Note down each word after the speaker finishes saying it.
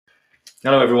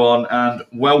Hello, everyone, and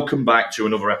welcome back to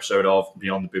another episode of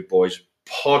Beyond the Big Boys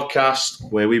podcast,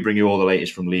 where we bring you all the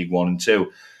latest from League One and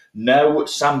Two. No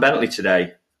Sam Bentley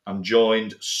today. I'm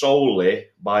joined solely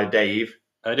by Dave.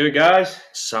 How you doing, guys?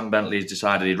 Sam Bentley has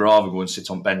decided he'd rather go and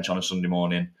sit on bench on a Sunday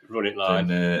morning. Run it live.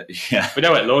 Yeah. We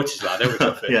know what Loach like,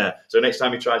 don't we? Yeah. So next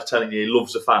time he tries telling you he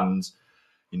loves the fans,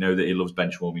 you know that he loves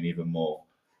bench warming even more.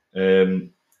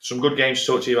 Some good games to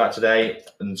talk to you about today,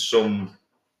 and some,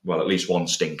 well, at least one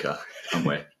stinker. Haven't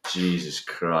we? Jesus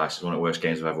Christ, it's one of the worst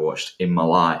games I've ever watched in my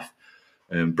life.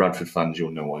 Bradford fans,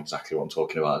 you'll know exactly what I'm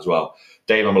talking about as well.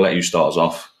 Dave, I'm going to let you start us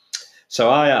off. So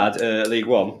I had League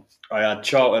One. I had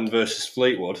Charlton versus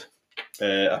Fleetwood.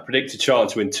 I predicted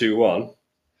Charlton to win 2-1.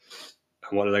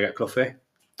 And what did I get, Cloughy?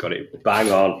 Got it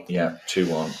bang on. Yeah,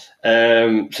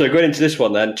 2-1. So going into this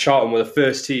one then, Charlton were the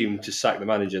first team to sack the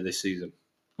manager this season.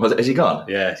 Has he gone?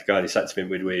 Yeah, he's gone. He sacked him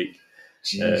in midweek.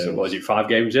 What was it, 5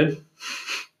 games in?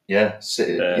 Yeah,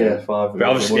 5. But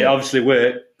obviously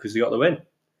worked because they got the win.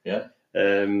 Yeah.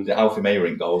 The Alfie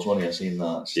Mayring goals, wasn't he? I've seen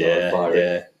that.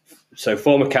 Yeah. So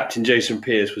former captain Jason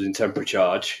Pearce was in temporary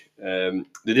charge. They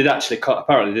did actually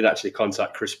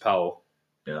contact Chris Powell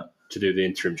to do the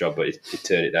interim job, but he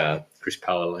turned it down. Chris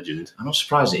Powell, a legend. I'm not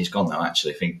surprised that he's gone now,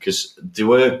 actually, I think, because they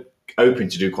were hoping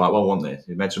to do quite well, weren't they?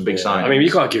 They made some big signings. I mean,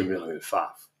 you can't give him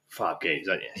five games,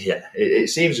 don't you? Yeah, it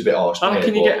seems a bit harsh. How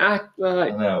can you get... I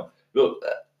know. Look,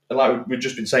 like we've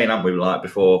just been saying, haven't we, like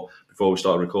before we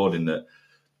started recording, that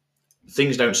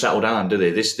things don't settle down, do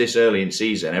they? This early in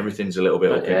season, everything's a little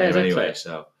bit up in there anyway.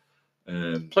 So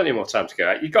plenty more time to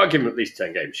go. You've got to give him at least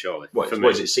 10 games, surely. What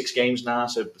is it? 6 games now,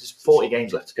 so there's 40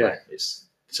 games left to play. Yeah. It's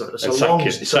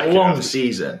a long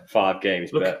season. 5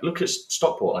 games. Look at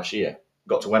Stockport last year.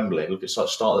 Got to Wembley. Look at the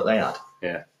start that they had.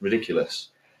 Yeah, ridiculous.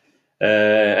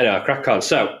 Anyway, crack on.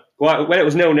 So when it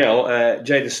was 0-0,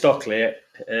 Jayden Stockley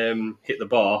hit the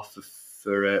bar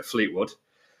for Fleetwood.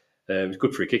 It was a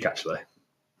good free kick, actually.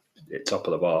 At top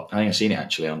of the bar. I think I've seen it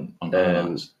actually on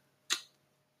highlights.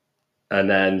 And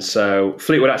then, so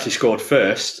Fleetwood actually scored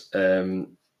first. What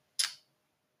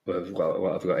have I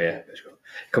got here?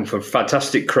 Come from a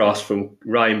fantastic cross from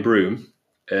Ryan Broom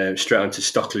straight onto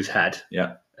Stockley's head.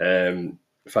 Yeah.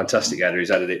 Fantastic header.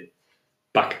 He's added it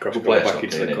back across back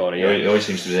into the corner. He always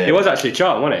seems to be there. He was actually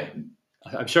Charlton, wasn't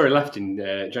he? I'm sure he left in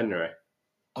January.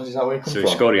 Oh, is that where he come from? He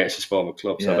scored against his former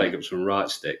club, so I think it was from right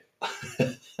stick.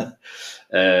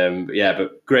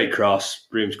 But great cross.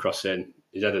 Broom's cross in.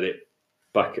 He's headed it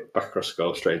back across the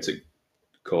goal, straight into the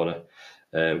corner.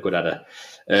 Good header.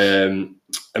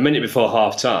 A minute before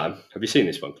half time. Have you seen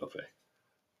this one, Cloughy?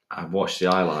 I've watched the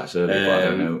highlights earlier, but I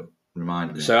don't know.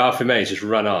 Remind me. So Alfie May just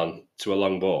ran on to a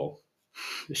long ball.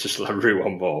 It's just like a real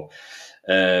one ball.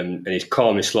 And he's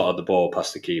calmly slotted the ball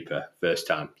past the keeper first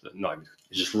time.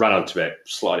 He just ran onto it,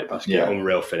 slotted it past the keeper.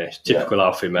 Unreal finish. Typical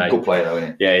Alfie May. Good player though,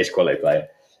 isn't he? Yeah, he's a quality player.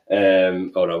 We're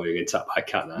getting tapped by a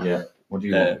cat now. Yeah. What do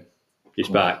you want? He's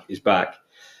back.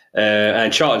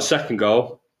 And Charlton's second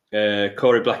goal,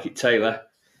 Corey Blackett-Taylor.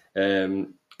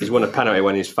 He's won a penalty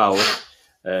when he's fouled.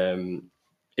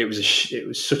 It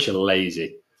was such a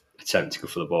lazy attempt to go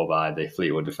for the ball by the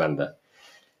Fleetwood defender.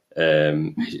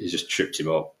 He just tripped him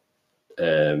up.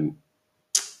 And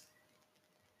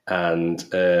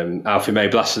Alfie May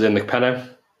blasted in the penalty.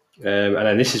 And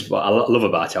then this is what I love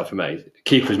about Alfie May. The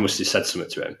keepers must have said something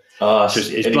to him. So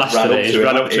he's blasted it. He's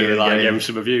ran up to him and gave him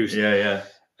some abuse. Yeah.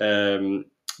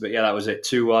 But yeah, that was it.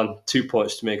 2-1. 2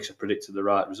 points to me because I predicted the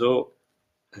right result.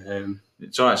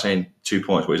 It's all right saying 2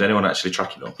 points, but is anyone actually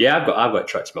tracking them? Yeah, I've got it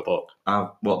tracked in my book.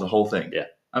 What, the whole thing? Yeah.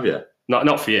 Have you?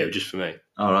 Not for you, just for me.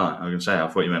 All right. I was going to say, I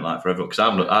thought you meant like for everyone, because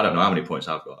I don't know how many points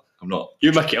I've got. I'm not.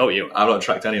 You make it up, you. I've not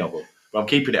tracked any of them. But I'm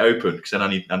keeping it open because then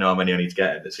I know how many I need to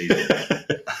get in the season.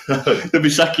 They'll be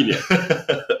sacking you.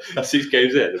 6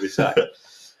 games in, they'll be sacked.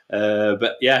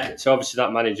 But yeah, so obviously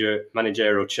that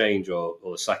managerial change or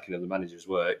the sacking of the managers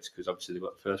worked because obviously they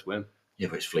got the first win. Yeah,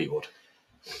 but it's Fleetwood.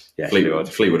 Yeah,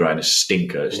 Fleetwood ran a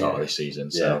stinker at the start of this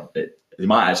season, so it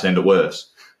might actually end up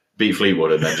worse. Beat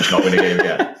Fleetwood and then just not win a game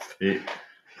again.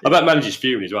 I bet managers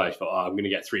fuming as well. He thought, I'm going to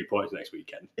get 3 points next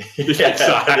weekend. It's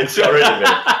got rid of it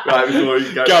right before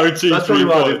you go. Guaranteed. That's probably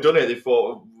why they've done it. They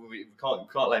thought we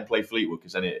can't let him play Fleetwood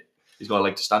because then he's got a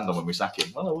leg to stand on when we sack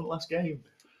him. Well, I won last game.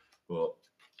 But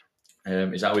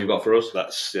is that what you've got for us?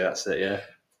 That's it. Yeah.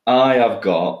 I have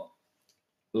got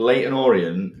Leyton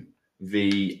Orient,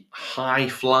 the high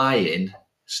flying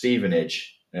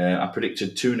Stevenage. I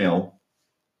predicted 2-0.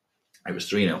 It was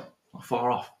 3-0. Not far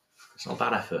off. It's not a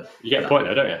bad effort. You get a point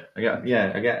though, don't you?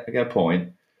 I get a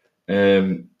point.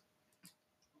 The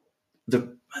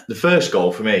first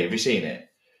goal for me, have you seen it?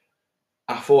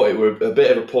 I thought it were a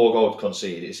bit of a poor goal to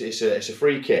concede. It's a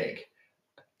free kick,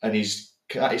 and it's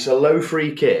a low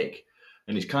free kick,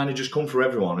 and it's kind of just come for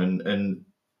everyone. And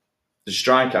the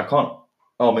striker, I can't.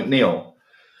 Oh,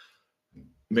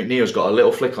 McNeil's got a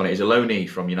little flick on it. He's a low knee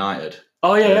from United.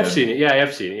 Oh yeah, I've seen it. Yeah,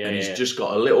 I've seen it. Yeah, and he's just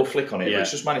got a little flick on it. Yeah. But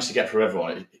it's just managed to get through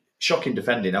everyone. Shocking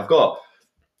defending. I've got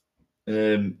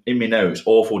in my notes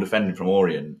awful defending from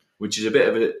Orient, which is a bit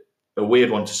of a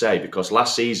weird one to say because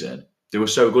last season they were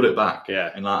so good at back. Yeah,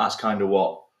 and like that's kind of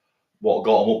what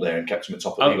got them up there and kept them at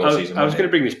top of the league all season. I was going to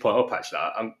bring this point up actually.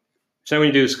 So when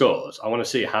you do the scores, I want to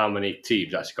see how many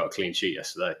teams actually got a clean sheet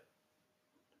yesterday.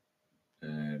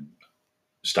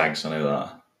 Stags, I know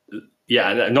that.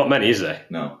 Yeah, not many, is there?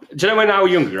 No. Do you know when I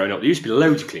was younger growing up, there used to be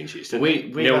loads of clean sheets,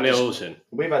 didn't there? Nil-nils.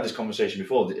 We've had this conversation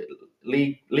before.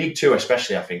 League 2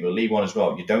 especially, I think, but League 1 as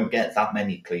well, you don't get that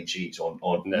many clean sheets, or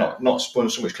no. not so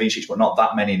much clean sheets, but not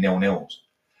that many nil-nils.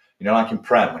 You know, like in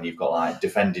Prem, when you've got like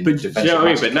defending... But, do you know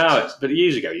what I mean? But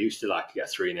years ago, you used to like get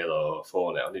 3-0 or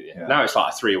 4-0, didn't you? Yeah. Now it's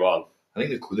like a 3-1. I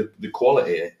think the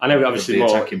quality I know, obviously, of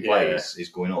the more attacking play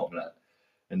is going up.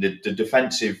 And the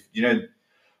defensive, you know,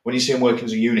 when you see them working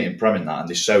as a unit in Prem and that, and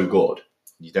they're so good,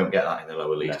 you don't get that in the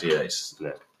lower leagues, do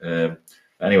you?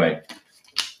 Anyway,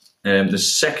 the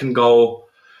second goal,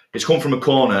 it's come from a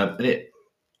corner, and it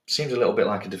seems a little bit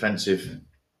like a defensive,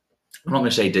 I'm not going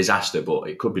to say disaster, but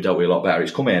it could be dealt with a lot better.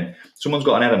 It's come in, someone's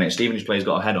got an head on it, Stevenage player's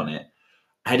got a head on it,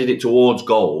 headed it towards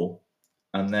goal,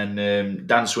 and then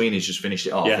Dan Sweeney's just finished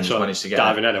it off and just managed to get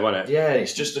diving header, wasn't it? Yeah,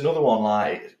 it's just another one,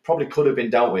 like, it probably could have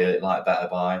been dealt with like better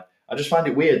by. I just find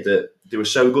it weird that they were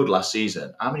so good last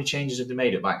season. How many changes have they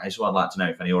made at back? That's what I'd like to know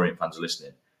if any Orient fans are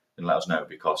listening, and let us know,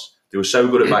 because they were so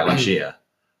good at back last year,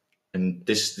 and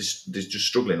this they're just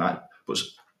struggling. Like, but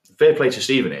fair play to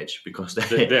Stevenage because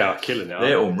they are killing it.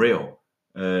 They're unreal.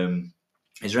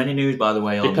 Is there any news, by the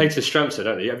way? They play to the strengths,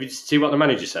 don't they? Have you seen what the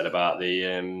manager said about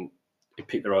the? He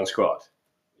picked the wrong squad.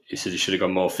 He said he should have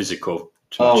gone more physical.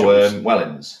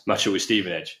 Wellens match up with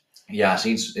Stevenage. Yeah,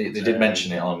 they did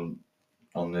mention it on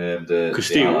the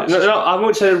I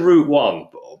won't say Route 1,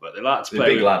 but they like to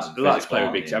play big lads. They like to play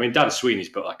with big. I mean, Dan Sweeney's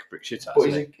built like a brick shit. But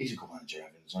he's a good manager,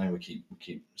 Evans. I know we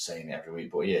keep saying it every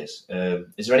week, but he is.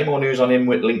 Is there any more news on him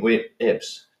linked with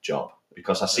Ibs' job?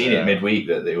 Because I seen it midweek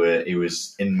that he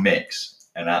was in the mix,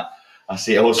 and I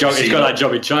see also. He's got that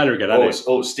job in China again.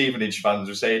 All Stevenage fans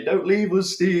were saying, "Don't leave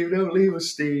us, Steve. Don't leave us,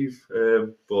 Steve."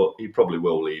 But he probably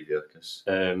will leave you.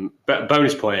 But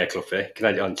bonus point here, Cloughy. Can I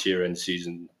add it on to your end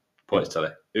season points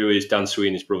teller? Who is Dan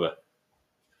Sweeney's brother?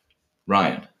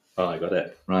 Ryan. Oh, I got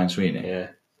it. Ryan Sweeney. Yeah.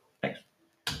 Thanks.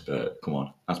 But come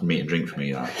on, that's meat and drink for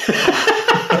me. That.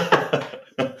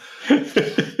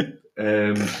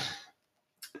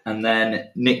 And then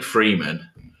Nick Freeman.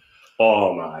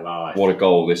 Oh my life! What a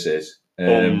goal this is!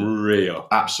 Unreal.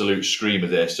 Absolute screamer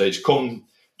this. So it's come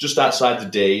just outside the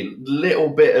D, little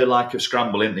bit of like a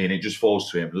scramble in there, and it just falls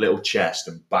to him, little chest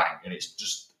and bang, and it's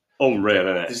just unreal,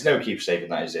 isn't it? There's no keeper saving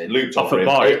that, is it? Looped off the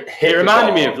bar. It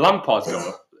reminded me of Lampard's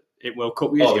goal. It World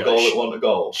Cup years ago. The goal that won the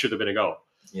goal. Should have been a goal.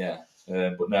 Yeah,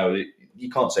 but no, you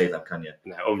can't save them, can you?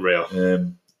 No,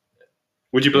 unreal.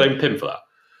 Would you blame Pim for that?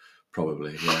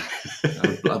 Probably, yeah.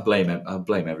 I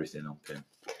blame everything on Pim.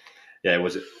 Yeah, it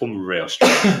was an unreal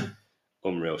strike.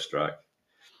 Unreal strike.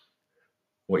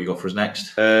 What you got for us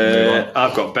next?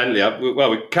 I've got Bentley.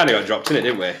 We kind of got dropped in it,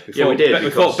 didn't we? We did. We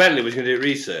thought Bentley was going to do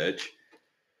research.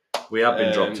 We have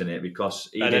been dropped in it because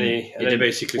he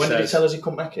basically when did he tell us he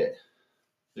couldn't make it?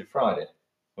 Was it Friday?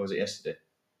 Or was it yesterday?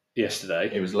 Yesterday.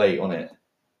 It was late, wasn't it?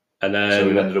 And then so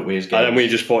we ended up with his games. And then we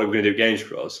just thought we were going to do games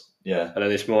for us. Yeah. And then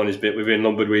this morning we've been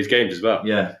lumbered with his games as well.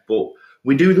 Yeah, but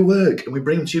we do the work and we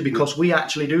bring them to you because we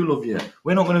actually do love you.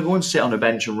 We're not going to go and sit on a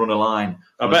bench and run a line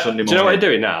on a Sunday morning. Do you know what they're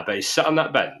doing now? But he's sat on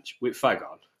that bench with fag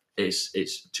on. It's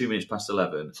 2 minutes past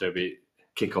 11. So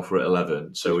kick-off for at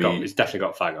 11. So he's definitely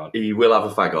got fag on. He will have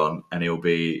a fag on and he'll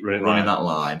be running that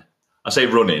line. I say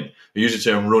running. We use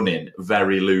the term running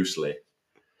very loosely.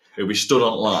 He'll be stood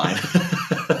on line.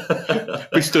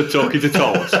 We stood talking to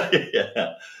Toms.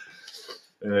 Yeah.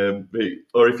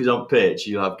 Or if he's on pitch,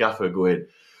 you'll have Gaffer going,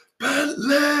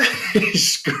 Bentley!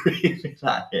 Screaming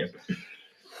at him.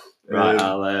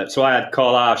 Right, so I had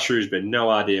Carlisle Shrewsbury, no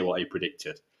idea what he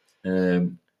predicted.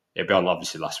 It'd be on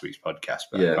obviously last week's podcast,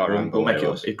 but I can't remember what it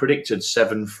was. He predicted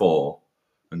 7-4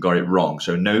 and got it wrong,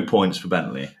 so no points for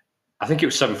Bentley. I think it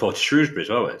was 7-4 to Shrewsbury as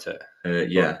well, wasn't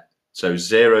it? Yeah. So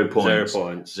 0 points. 0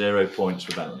 points. 0 points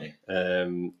for Bentley.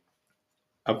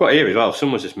 I've got here as well.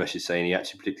 Someone's just messaged saying he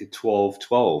actually predicted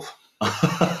 12-12.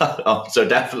 Oh, so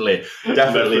definitely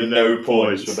no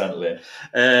points for Bentley.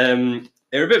 It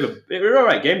was an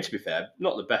alright game, to be fair.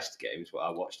 Not the best games what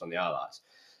I watched on the highlights.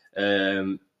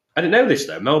 I didn't know this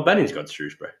though. Mel Benning's gone to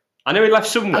Shrewsbury. I know he left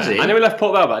somewhere. Has he? I know he left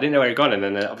Port Vale, but I didn't know where he'd gone, and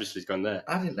then obviously he's gone there.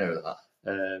 I didn't know that.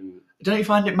 Um, Don't you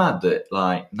find it mad that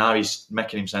like now he's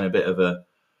making himself a bit of a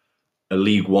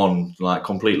League One, like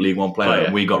complete League One player,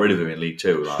 and we got rid of him in League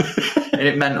Two? Like, isn't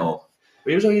it mental? But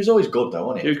he was always good though,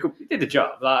 wasn't he? He was good. He did the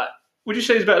job. Like, would you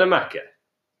say he's better than Macca?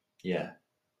 Yeah,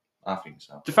 I think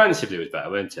so. Defensively, he was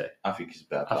better, weren't he? I think he's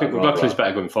better. I think McLaughlin's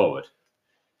better going forward.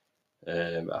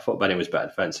 I thought Benny was better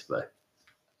defensively.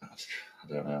 I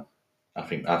don't know. I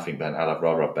think Ben. I'd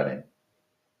rather have Ben in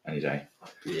any day.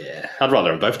 Yeah, I'd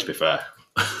rather them both, to be fair.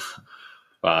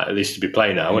 But at least to be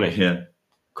playing now, wouldn't he? Yeah,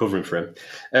 covering for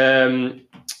him.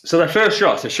 So their first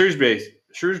shot. So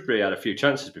Shrewsbury had a few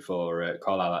chances before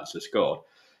Carlisle actually scored.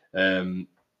 And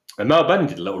Mel Benn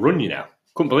did a little run.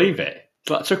 Couldn't believe it.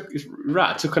 Like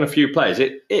took on a few players.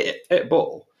 It hit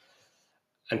ball,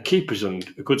 and keeper's done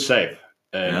a good save.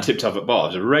 Tipped off at ball. It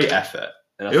was a great effort.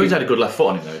 And he always had a good left foot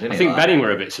on him though, didn't he? I think Benning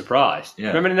were a bit surprised. Yeah.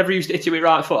 Remember, he never used to hit it with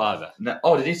right foot either. No.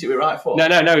 Oh, did he hit it with right foot? No,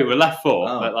 it was left foot.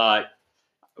 Oh. But like,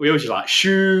 we always just like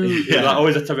shoot. Yeah. Like,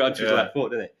 always had to have it onto his left foot,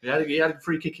 didn't he? He had a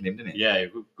free kick in him, didn't he? Yeah,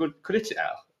 good. Could hit it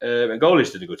out. And goalie's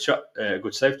did a good shot,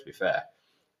 good save to be fair.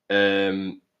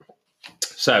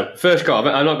 So first goal,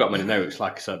 I've not got many notes.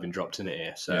 Like I said, I've been dropped in it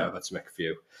here, so I've had to make a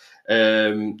few.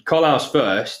 Carlisle's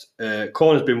first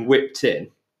corner's been whipped in,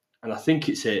 and I think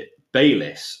it's hit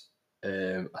Bayliss.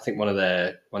 I think one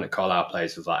of Carlisle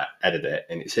players has like headed it,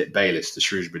 and it's hit Bayliss, the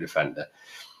Shrewsbury defender,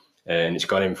 and it's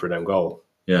gone in for an own goal.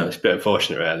 Yeah, it's a bit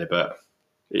unfortunate, really, but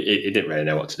he didn't really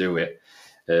know what to do with it.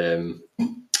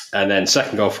 And then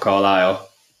second goal for Carlisle,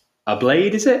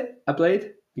 Ablade, is it? Ablade?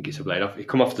 I think it's Ablade. He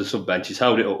come off the sub bench. He's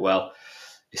held it up well.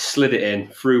 He slid it in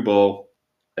through ball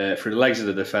through the legs of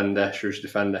the defender, Shrewsbury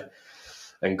defender,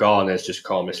 and Garner's just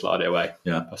calmly slotted it away.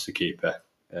 Yeah, past the keeper.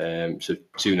 So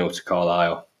 2-0 to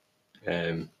Carlisle.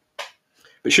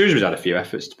 But Shrewsbury's had a few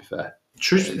efforts, to be fair.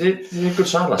 Shrewsbury did a good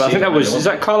side last season. I think that is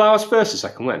that Carlisle's first or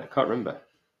second win? I can't remember.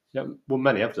 Yeah, won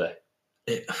many, have they?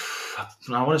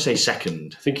 I want to say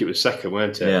second. I think it was second,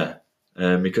 weren't it?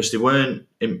 Yeah, because they weren't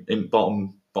in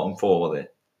bottom four, were they?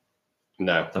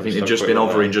 No. I think they've just been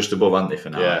hovering just above, haven't they, for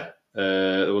now? Yeah.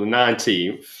 Well, the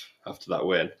 19th after that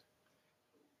win.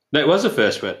 No, it was the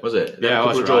first win. Was it? Yeah, it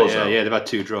was draws. Yeah, they've had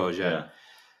 2 draws, yeah.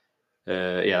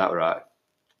 Yeah, that was right.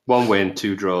 1 win,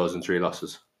 2 draws, and 3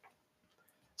 losses.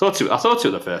 I thought it was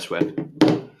the first win.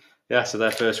 Yeah, so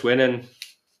their first win, and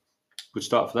good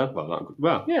start for them. Well, not good.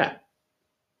 Well, yeah.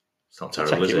 It's not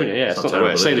terrible, is it? Yeah, it's not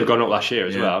terrible. Say they've gone up last year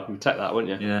as well. You can take that,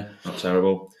 wouldn't you? Yeah, not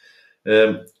terrible.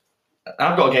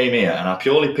 I've got a game here, and I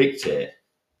purely picked it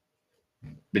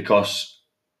because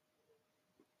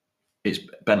it's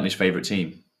Bentley's favourite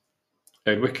team.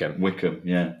 Wickham. Wickham,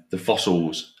 yeah. The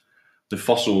Fossils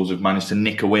have managed to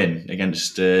nick a win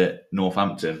against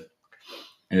Northampton.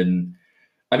 And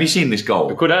have you seen this goal?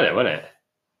 A good header, wasn't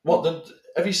it?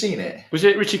 Have you seen it? Was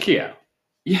it Richie Keogh?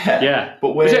 Yeah. Yeah.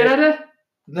 But was it an header?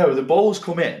 No, the ball's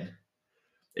come in.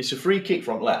 It's a free kick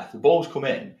from left. The ball's come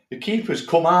in. The keeper's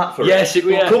come out for it.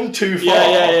 But come too far.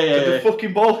 And the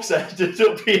fucking ball's ended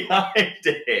up behind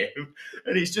him.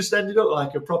 And it's just ended up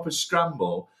like a proper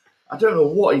scramble. I don't know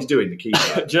what he's doing, the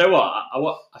keeper. Do you know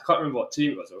what? I can't remember what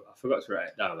team it was. I forgot to write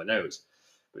it down on my notes.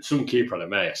 But some keeper on a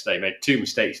May yesterday made 2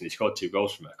 mistakes and he scored 2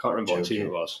 goals from it. I can't remember what team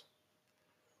it was.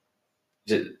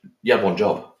 You had one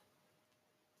job.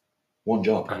 One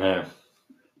job. I know.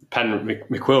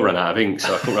 My quill ran out of ink,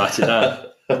 so I couldn't write it down.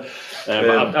 But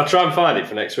I'll try and find it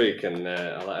for next week, and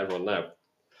I'll let everyone know.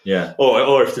 Yeah.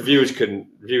 Or if the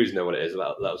viewers know what it is,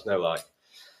 let us know. Like.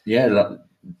 Yeah.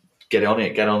 Get on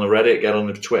it. Get on the Reddit. Get on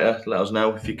the Twitter. Let us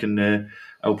know if you can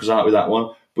help us out with that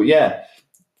one. But yeah,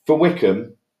 for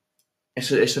Wickham,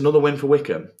 it's another win for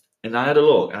Wickham. And I had a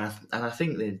look, and I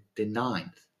think they're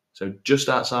 9th. So just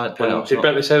outside playoffs. Did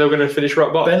Bentley say they were going to finish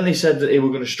rock bottom? Bentley said that they were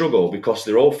going to struggle because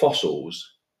they're all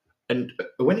Fossils. And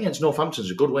a win against Northampton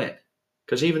is a good win.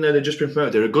 Because even though they've just been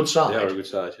promoted, they're a good side. They are a good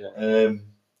side, yeah.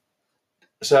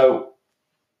 So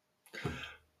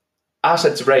I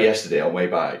said to Ray yesterday on way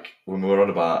back, when we were on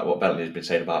about what Bentley has been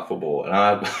saying about football, and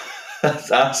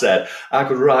I said I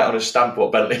could write on a stamp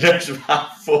what Bentley knows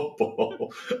about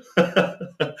football.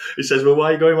 He says, well, why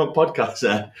are you going on podcasts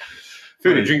then?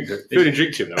 Food and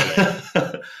drink to him,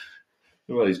 though.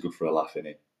 Well, he's good for a laugh, isn't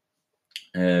he?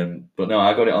 But no,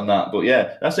 I got it on that. But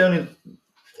yeah, that's the only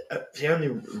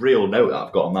real note that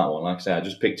I've got on that one. Like I say, I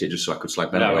just picked it just so I could slag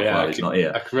Bentley off while he's not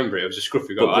here. I can remember it. It was a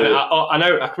scruffy goal. I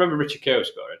know. I can remember Richard Keogh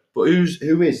scoring. But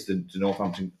who is the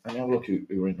Northampton? I have a look who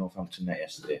were in Northampton net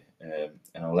yesterday,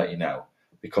 and I'll let you know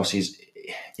because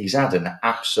he's had an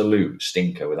absolute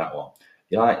stinker with that one.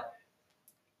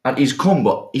 And he's come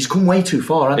way too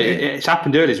far, hasn't he? It's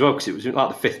happened early as well because it was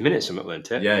like the 5th minute, something,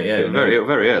 wasn't it? Yeah. Very,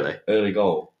 very early. Early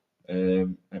goal.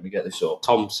 Let me get this up.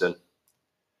 Thompson.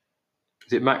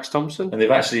 Is it Max Thompson? And they've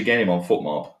actually gained him on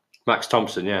FootMob. Max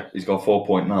Thompson, yeah. He's got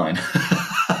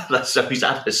 4.9. So he's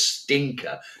had a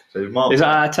stinker. So is that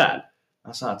out of 10?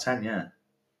 That's out of 10, yeah.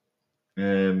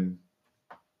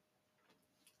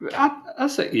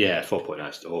 That's it. Yeah, 4.9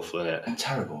 is awful, isn't it?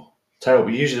 Terrible. You're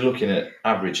usually looking at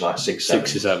average like 6, 7.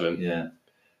 6 or 7. Yeah.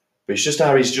 But it's just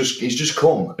how he's just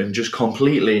come and just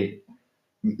completely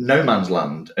no man's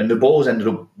land, and the ball's ended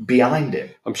up behind him.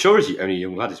 I'm sure he's only a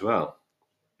young lad as well.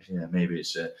 Yeah, maybe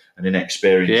it's an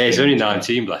inexperienced. Yeah, he's only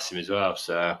 19, bless him as well.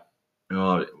 So,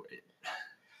 not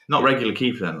regular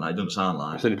keeper then. Like, doesn't sound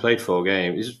like. He's only played 4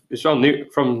 games. He's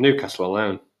from Newcastle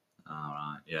alone. All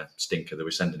right, yeah, stinker. They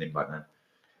were sending him back then.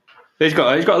 He's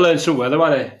got to learn somewhere, though,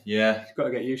 hasn't he? Yeah, he's got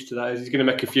to get used to that. He's going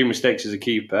to make a few mistakes as a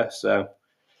keeper. So,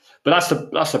 but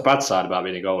that's the bad side about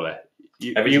being a goalie.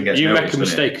 You make a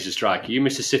mistake as a striker. You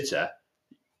miss a sitter.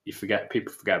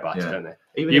 People forget about it, don't they?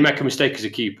 You make a mistake as a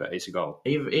keeper, it's a goal.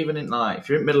 Even in if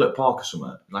you're in middle at park or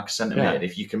something, like a centre mid,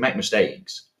 if you can make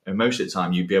mistakes, and most of the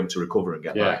time you'd be able to recover and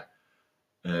get back.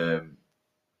 But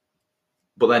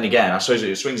then again, I suppose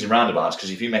it swings in roundabouts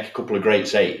because if you make a couple of great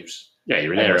saves,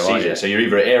 you're an hero, aren't you? So you're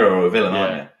either a hero or a villain,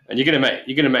 aren't you? And you're gonna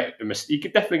make a mistake.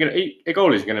 A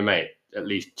goalie's gonna make at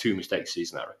least 2 mistakes a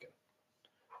season, I reckon.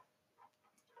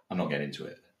 I'm not getting into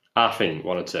it. I think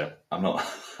 1 or 2. I'm not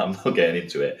getting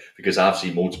into it because I've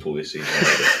seen multiple this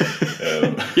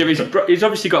season. But he's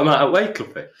obviously got them out of way,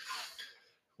 Cloughy.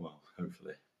 Well,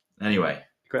 hopefully. Anyway,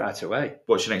 got out of way.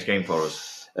 What's your next game for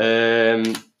us?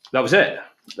 That was it.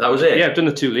 That was it. Yeah, I've done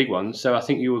the 2 League Ones, so I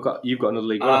think you've got another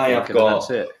League One. I have got that's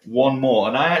it. one more,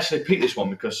 and I actually picked this one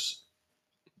because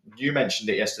you mentioned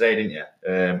it yesterday, didn't you?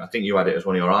 I think you had it as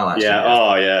one of your highlights. Yeah.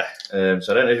 Oh, yeah.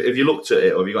 So I don't know if you looked at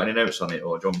it or have you got any notes on it,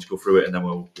 or do you want me to go through it and then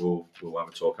we'll have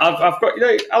a talk? I've got.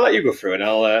 I'll let you go through and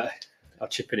I'll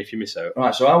chip in if you miss out.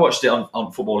 Right. So I watched it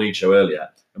on Football League Show earlier,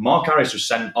 and Mark Harris was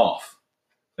sent off.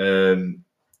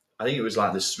 I think it was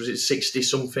like this. Was it 60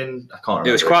 something? I can't remember.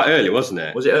 It was quite early, wasn't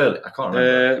it? Was it early? I can't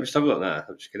remember. Let's have a look now.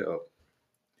 I'll just get it up.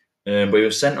 But he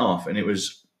was sent off, and it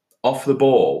was off the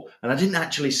ball, and I didn't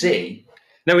actually see.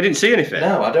 No, we didn't see anything.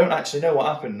 No, I don't actually know what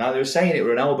happened. Now, they were saying it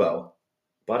were an elbow,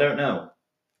 but I don't know.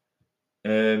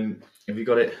 Have you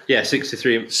got it? Yeah,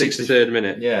 63rd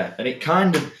minute. Yeah, and it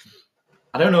kind of,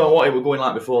 I don't know what it was going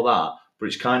like before that, but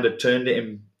it's kind of turned it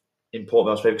in Port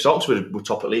Vale's favour, because Oxford were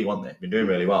top at league, weren't they? Been doing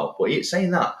really well. But it's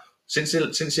saying that, since the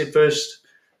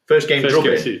first game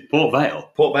drubbing, Port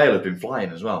Vale have been flying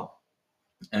as well.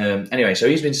 Anyway, so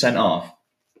he's been sent off,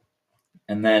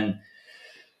 and then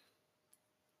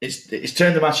it's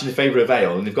turned the match in the favour of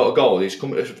Vale, and they've got a goal. It's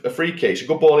come a free kick. It's a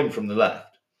good ball in from the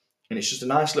left, and it's just a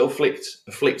nice little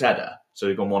flicked header. So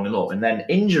they've gone 1-0 up, and then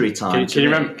injury time. Can you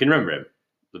remember him?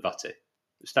 Levati,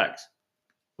 Stags.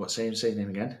 What's his name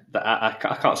again? I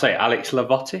can't say it. Alex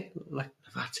Levati.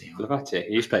 Levati.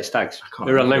 He used to play at Stags.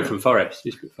 They were on loan from Forest. He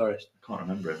used to play Forest. I can't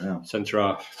remember him now. Centre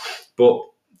half. But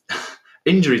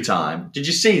injury time. Did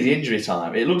you see the injury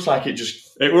time? It looks like it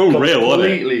were unreal, wasn't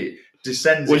it? Completely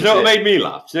descends. Well, you know what made me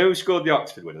laugh? Do you know who scored the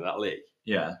Oxford win in that league?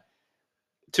 Yeah.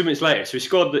 2 minutes later, so he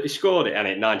scored it, and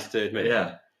it 93rd minute.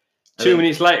 Yeah. 2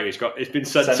 minutes later, it's been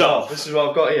sent off. This is what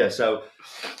I've got here. So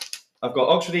I've got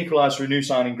Oxford equalised for a new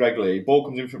signing, Greg Lee. Ball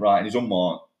comes in from right, and he's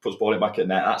unmarked. Puts ball in back at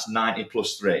net. That's 90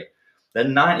 plus 3.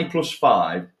 Then 90 plus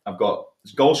 5. I've got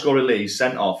goal scorer Lee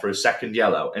sent off for a second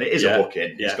yellow, and it is a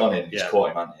booking. He's gone in. He's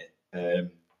caught him, hasn't he?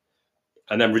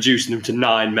 And then reducing them to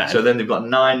 9 men. So then they've got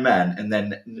 9 men, and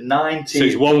then 90. So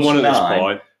it's 1-1 at this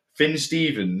point. Finn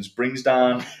Stevens brings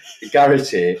down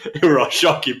Garrity. It was a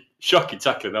shocking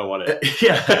tackling, though, wasn't it?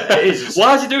 Yeah, it is.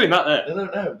 Why is he doing that there? I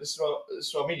don't know. This is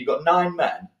what I mean. You've got 9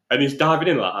 men. And he's diving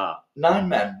in like that. 9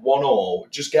 men, 1 all.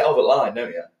 Just get over the line,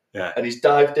 don't you? Yeah. And he's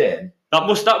dived in. That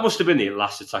must have been the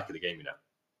last attack of the game, you know.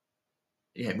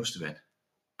 Yeah, it must have been.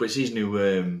 But it's these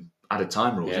new added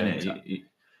time rules, isn't it?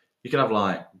 You can have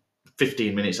like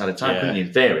 15 minutes at a time, couldn't you,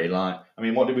 in theory? Like, I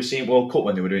mean, what did we see in World Cup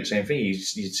when they were doing the same thing? You'd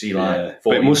see like 40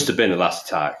 but it must have been the last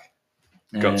attack.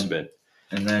 Got to be.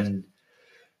 And then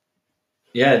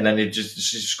they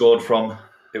just scored from...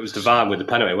 It was divine with the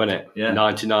penalty, wasn't it? Yeah.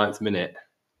 99th minute.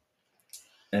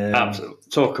 Absolutely.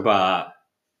 Talk about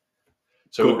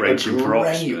gut-wrenching for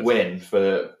Oxford. Great win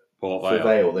for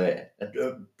Vale there.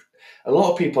 And, a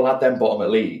lot of people had them bottom at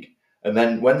league. And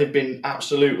then when they've been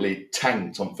absolutely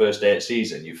tanked on first day of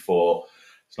season, you thought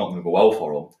it's not going to go well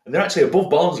for them. And they're actually above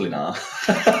Barnsley now.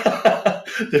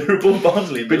 They're above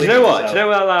Barnsley. But do you know what? Do you know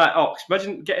what I like Oxford?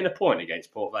 Imagine getting a point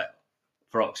against Port Vale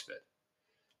for Oxford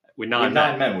with nine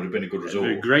men would have been a good result.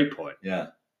 A great point. Yeah.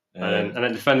 And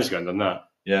then defenders going done that.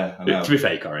 Yeah, I know. To be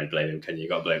fair, you can't really blame him, can you? You've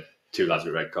got to blame two lads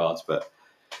with red cards, but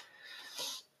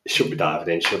it shouldn't be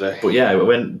diving in, should they? But yeah,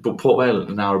 but Port Vale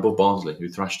are now above Barnsley, who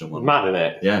thrashed them. Mad, isn't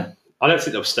it? Yeah. I don't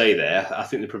think they'll stay there. I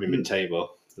think they're probably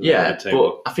mid-table. Yeah,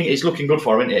 but I think it's looking good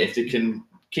for them, isn't it? If they can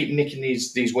keep nicking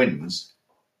these wins,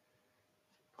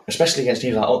 especially against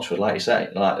teams like Oxford, like you say.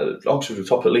 Like Oxford were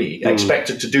top of the league,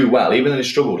 expected to do well. Even though they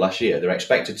struggled last year, they're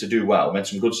expected to do well, made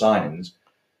some good signings.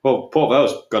 Well, Port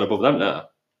Vale's gone above them now.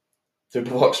 They're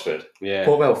above Oxford? Yeah.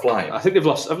 Port Vale flying. I think they've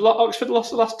lost. Have Oxford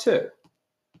lost the last two?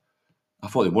 I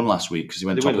thought they won last week because they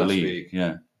went top of the league. Week.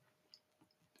 Yeah.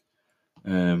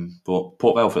 But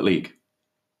Port Vale for league.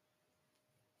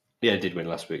 Yeah, did win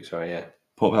last week, sorry, yeah.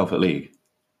 Port Vale for league.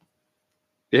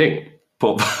 You think?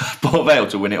 Port Vale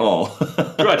to win it all.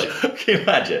 Can you imagine? Can you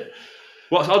imagine?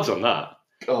 What's odds on that?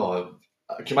 Oh,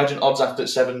 can you imagine odds after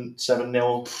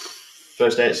 7-0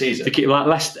 first day of the season? Think it like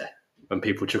Leicester when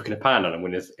people chucking a pound on and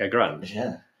winning a grand.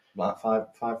 Yeah, like five.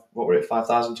 What were it?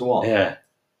 5,000 to 1. Yeah,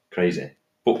 crazy.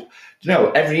 But do you know,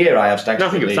 every year I have stags. No,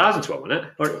 I think it was 1,000 to 1, wasn't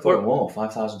it? Or more,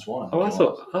 5,000 to 1. I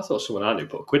thought someone I knew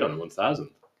put a quid on 1,000.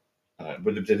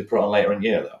 Did they put it on later in the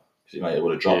year though? Because it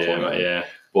would have dropped. Yeah.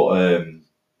 But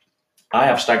I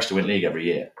have stags to win league every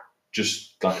year,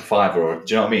 just like a fiver, or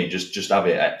do you know what I mean? Just have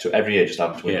it every year, just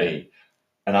have them to win league.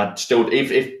 And I'd still,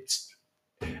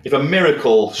 if a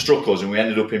miracle struck us and we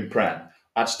ended up in Prem,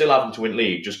 I'd still have them to win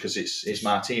league just because it's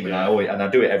my team, and I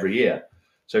do it every year.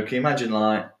 So can you imagine,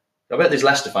 like, I bet there's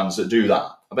Leicester fans that do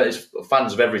that. I bet there's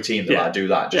fans of every team that do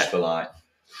that just for like.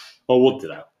 Or would they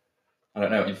though? I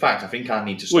don't know. In fact, I think I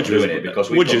need to stop doing it because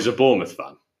would you as a Bournemouth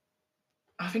fan?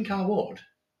 I think I would.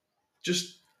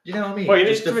 Just, you know what I mean? Well, you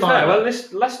need just to be fair. Well,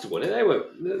 Leicester won it. They were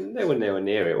nowhere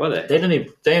near it, were they?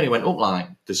 They only went up like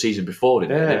the season before,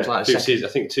 didn't they? It was like I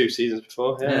think 2 seasons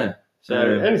before. Yeah. So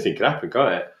anything can happen,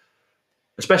 can't it?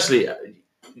 Especially,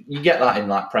 you get that in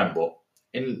like Prem, but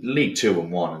in League 2 and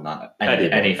 1 and that,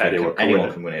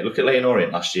 anyone can win it. Look at Leyton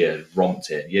Orient last year, romped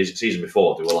it. The season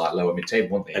before, they were like lower mid-table,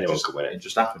 weren't they? Anyone could win it. It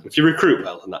just happened. If you recruit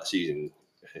well in that season,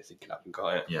 anything can happen,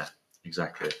 can't it? Yeah,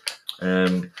 exactly.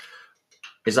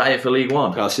 Is that it for League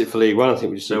 1? That's it for League 1. I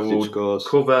think we just we'll scores.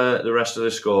 Cover the rest of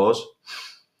the scores.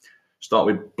 Start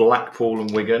with Blackpool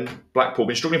and Wigan. Blackpool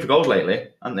been struggling for goals lately,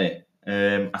 haven't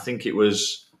they? I think it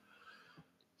was...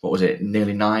 What was it?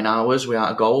 Nearly 9 hours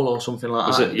without a goal or something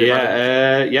like that.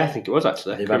 Yeah, I think it was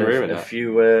actually. They've had a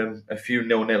few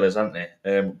 0-0ers, haven't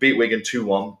they? Beat Wigan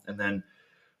 2-1, and then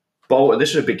Bolton.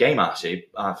 This was a big game actually.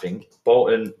 I think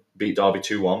Bolton beat Derby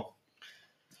 2-1.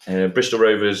 Bristol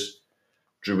Rovers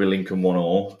drew with Lincoln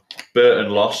 1-1.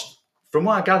 Burton lost. From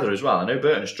what I gather as well, I know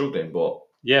Burton are struggling, but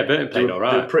Burton played all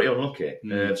right. They were pretty unlucky.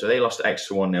 So they lost to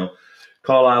Exeter 1-0.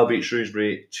 Carlisle beat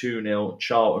Shrewsbury 2-0.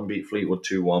 Charlton beat Fleetwood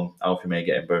 2-1. Alfie May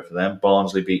getting both of them.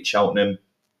 Barnsley beat Cheltenham.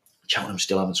 Cheltenham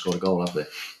still haven't scored a goal, have they?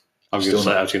 I was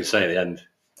going to say at the end.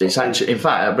 It's actually, in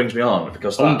fact, that brings me on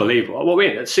because unbelievable. What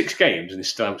we in? 6 games and they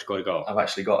still haven't scored a goal. I've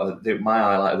actually got my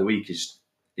highlight of the week is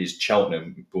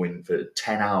Cheltenham going for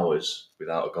 10 hours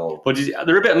without a goal. But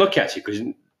they're a bit unlucky actually because do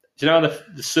you know how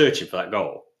they're searching for that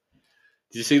goal?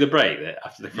 Did you see the break there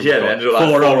after the they ended up like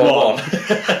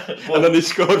 4-1. And then they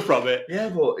scored from it. Yeah,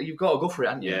 but you've got to go for it,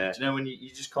 haven't you? Yeah. Do you know when you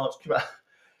just can't... Can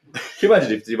you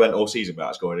imagine if they went all season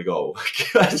without scoring a goal? Can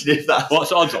you imagine if that's... What's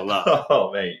the odds on that?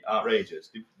 Oh, mate, outrageous.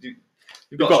 You've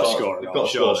got to score a goal. You've got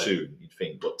to score soon, you'd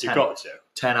think. But you've got to.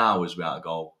 10 hours without a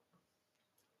goal.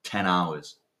 10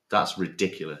 hours. That's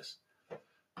ridiculous.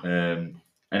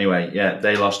 Anyway,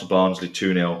 they lost to Barnsley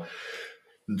 2-0.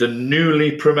 The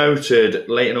newly promoted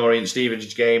Leyton Orient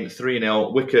Stevenage game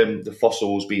 3-0. Wickham, the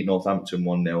Fossils beat Northampton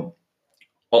 1-0.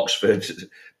 Oxford,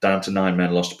 down to 9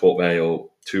 men, lost to Port Vale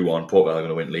 2-1. Port Vale are going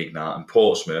to win league now. And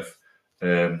Portsmouth,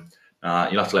 you'll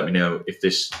have to let me know if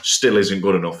this still isn't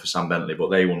good enough for Sam Bentley, but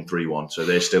they won 3-1, so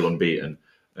they're still unbeaten.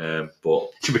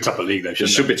 But should be top of league though,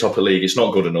 shouldn't it? Should be top of league. It's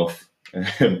not good enough.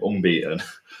 Unbeaten.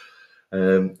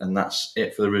 And that's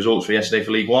it for the results for yesterday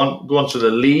for League 1. Go on to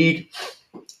the league.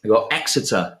 We've got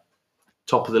Exeter,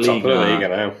 top of the league. Top of the league, I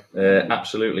know.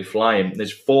 Absolutely flying.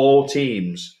 There's 4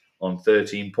 teams on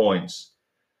 13 points.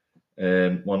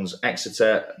 One's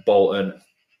Exeter, Bolton.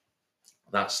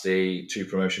 That's the 2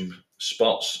 promotion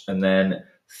spots. And then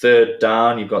third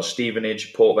down, you've got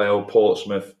Stevenage, Port Vale,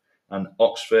 Portsmouth, and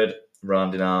Oxford,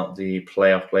 rounding out the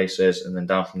playoff places. And then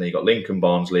down from there, you've got Lincoln,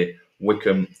 Barnsley,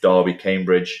 Wickham, Derby,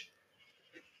 Cambridge,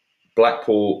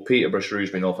 Blackpool, Peterborough,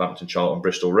 Shrewsbury, Northampton, Charlton,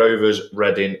 Bristol Rovers,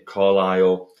 Reading,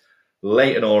 Carlisle,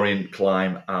 Leyton Orient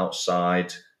climb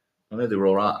outside. I know they were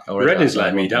all right. Reading's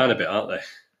letting me down a bit, aren't they?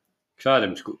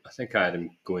 I think I had them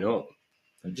going up.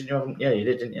 Didn't you have them? Yeah, you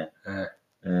did, didn't you?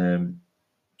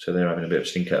 So they're having a bit of a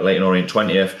stinker. Leighton Orient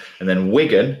 20th, and then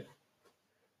Wigan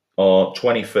are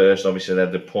 21st. Obviously, they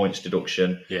have the points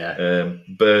deduction. Yeah.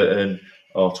 Burton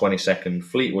are 22nd.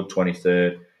 Fleetwood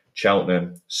 23rd.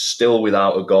 Cheltenham still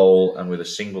without a goal and with a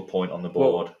single point on the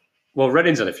board. Well,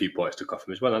 Reading's had a few points took off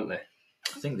them as well, haven't they?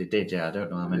 I think they did. Yeah, I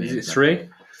don't know how many. Is it three?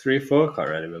 3 or 4? I can't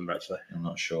really remember actually. I'm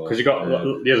not sure. Because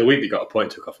the other week they got a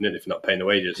point took off, didn't they, for not paying the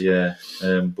wages? Yeah.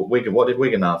 But Wigan, what did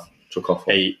Wigan have? Took off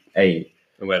 8.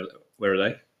 And where are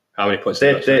they? How many points?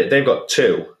 They've got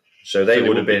 2, so they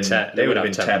would have been 10. They would have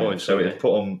been 10 points. So it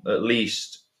put them at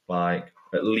least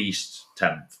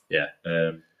 10th. Yeah.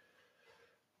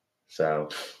 So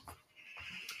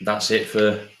that's it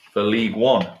for League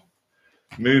One.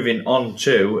 Moving on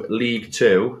to League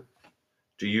Two.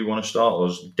 Do you want to start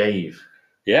us, Dave?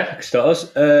 Yeah, I can start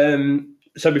us.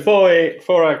 So before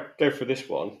I go for this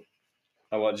one,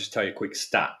 I want to just tell you a quick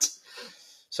stat.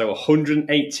 So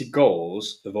 180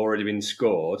 goals have already been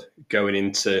scored going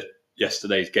into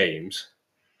yesterday's games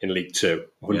in League Two.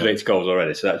 180 goals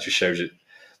already. So that just shows you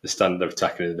the standard of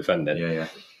attacking and defending. Yeah.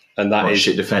 And that is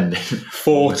shit defending.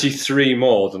 43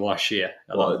 more than last year.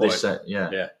 Yeah.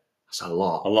 That's a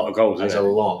lot. A lot of goals. That's a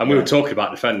lot. And we were talking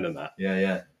about defending that.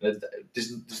 Yeah.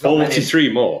 There's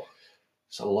 43 more.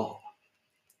 It's a lot.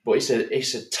 But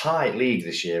it's a tight league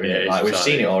this year, isn't it? Like we've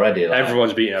seen it already.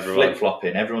 Everyone's beating everyone.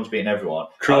 Flip-flopping. Everyone's beating everyone.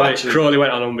 Crawley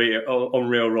went on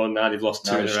unreal run. Now they've lost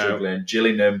 2 in a row. Struggling.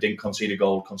 Gillingham didn't concede a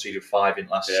goal. Conceded 5 in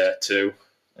last. Yeah, 2.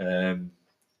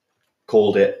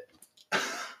 Called it.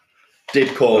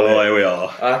 Did call it. Oh, here we are.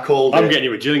 I called it. I'm getting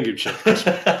you a Gillingham shirt.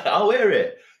 I'll wear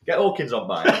it. Get Hawkins on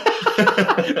by.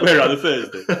 We're on the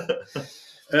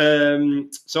Thursday.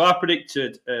 So I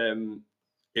predicted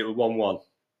it was 1-1.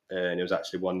 And it was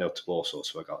actually 1-0 to Walsall,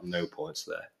 so I got no points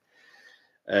there.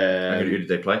 Who did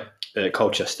they play?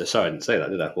 Colchester. Sorry, I didn't say that,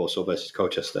 did I? Walsall versus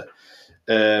Colchester.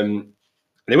 And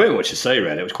there weren't much to say,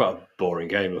 really. It was quite a boring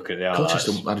game looking at the highlights.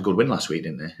 Colchester had a good win last week,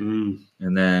 didn't they?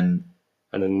 And then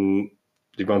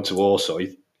they've gone to Walsall.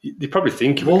 They probably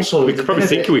think Walsall. We could probably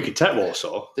think we could take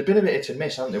Walsall. They've been a bit hit and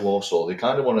miss, haven't they, Walsall? They're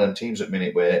kind of one of them teams at the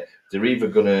minute where they're either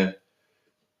going to,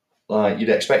 you'd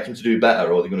expect them to do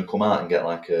better, or they're going to come out and get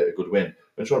a good win.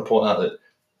 I just want to point out that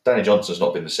Danny Johnson's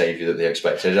not been the saviour that they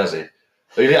expected, has he?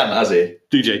 Oh, he hasn't, has he?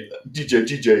 DJ.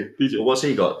 Well, what's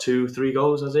he got? 2-3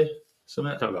 goals, has he?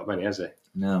 Something? Not got many, has he?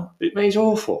 No. He's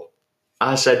awful.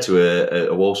 I said to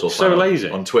a Walsall fan lazy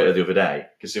on Twitter the other day,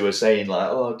 because they were saying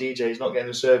DJ's not getting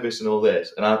the service and all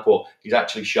this, and I thought, he's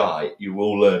actually shy. You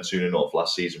will learn soon enough.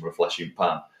 Last season, we're a flashing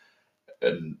pan.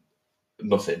 And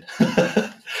nothing.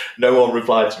 No one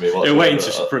replied to me. They were waiting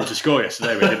for him to score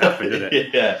yesterday, but it didn't happen, did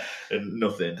it? Yeah, and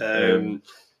nothing.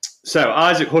 So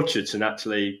Isaac Hutchinson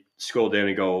actually scored the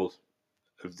only goal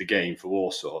of the game for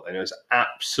Walsall, and it was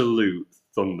absolute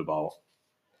thunderbolt.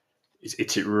 He's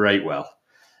hit it right well.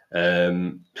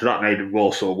 So that made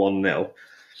Walsall 1-0.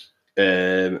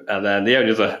 And then the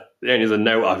only other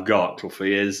note I've got,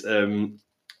 Cloughy, is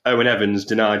Owen Evans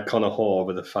denied Conor Hoare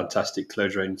with a fantastic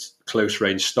close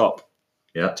range stop.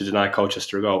 Yeah. To deny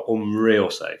Colchester a goal. Unreal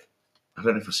save. I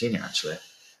don't know if I've seen it actually.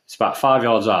 It's about 5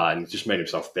 yards high and he just made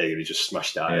himself big and he just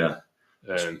smashed it out. Yeah.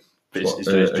 But he's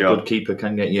doing his job. A good keeper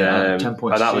can get you 10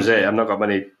 points. And that was it. I've not got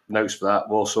many notes for that.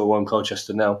 Walsall 1,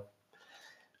 Colchester 0.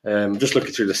 Just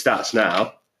looking through the stats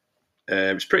now.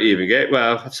 It's pretty even game.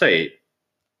 Well, I'd say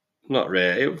not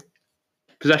really.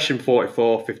 Possession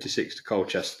 44, 56 to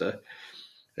Colchester.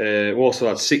 Walsall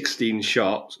had 16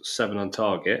 shots, 7 on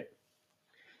target.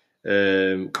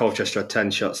 Colchester had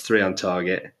 10 shots, 3 on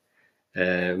target.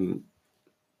 So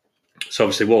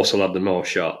obviously Walsall had the more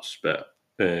shots, but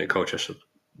Colchester had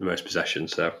the most possession.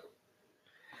 So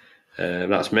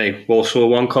that's me. Walsall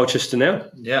 1, Colchester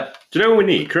 0. Yeah. Do you know what we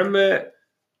need? Remember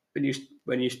when you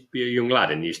used to be a young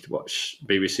lad and you used to watch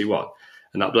BBC One,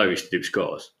 and that bloke used to do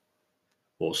scores?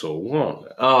 Walsall 1.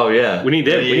 Oh yeah. We need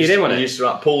him. We need him on it. He used to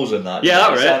wrap pools and that. Yeah,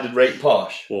 that was sounded right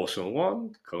posh. Walsall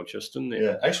 1, Colchester 0.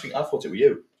 Yeah. I thought it were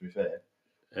you, to be fair.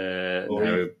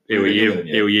 No, it were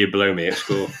you. You below me at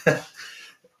school.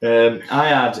 I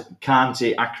had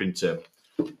Carnty Accrington,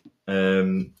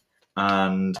 and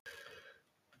I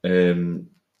can't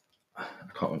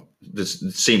remember. There's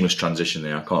a seamless transition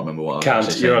there. I can't remember what I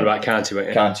was saying. You're on about Carnty, weren't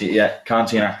you?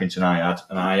 Carnty and Accrington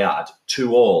I had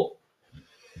 2-2.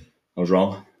 I was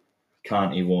wrong.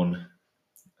 Carnty won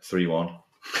 3-1.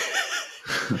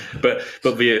 but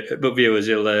viewers,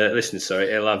 he'll listen. Sorry,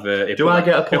 he'll have. Do I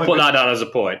get a point? He'll put that down as a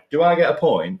point. Do I get a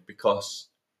point because?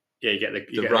 Yeah, you get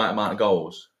the right amount of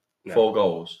goals. No. 4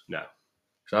 goals. No.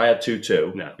 So I had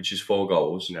 2-2. No. Which is 4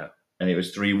 goals. No. And it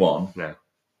was 3-1. No.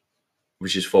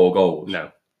 Which is 4 goals.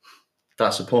 No.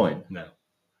 That's the point. No.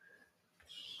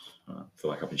 I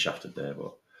feel like I've been shafted there,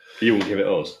 but You wouldn't give it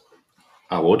us?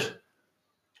 I would.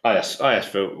 I asked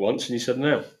for it once and you said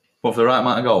no. What, for the right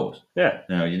amount of goals? Yeah.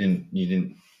 No, you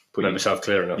didn't put Make myself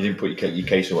clear enough. You didn't put your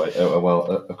case away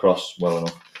across well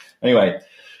enough. Anyway,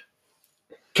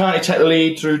 can't he take the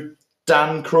lead through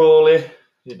Dan Crawley?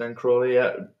 Is it Dan Crawley?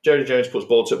 Yeah. Jody Jones puts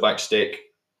ball to back stick.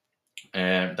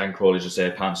 Dan Crawley just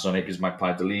there, pounces on it, gives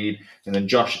Magpie the lead, and then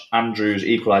Josh Andrews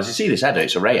equalises. You see this header?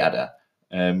 It's a Ray header.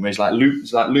 Where it's like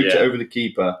looped it over the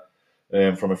keeper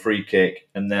from a free kick,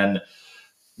 and then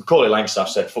Macaulay Langstaff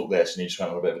said, "Fuck this," and he just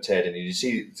went on a bit of a tear. And you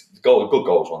see, good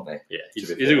goals, weren't they? Yeah,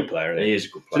 he's a good player. Isn't he? He is a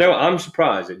good player. Do you know what? I'm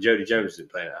surprised that Jody Jones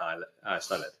isn't playing at high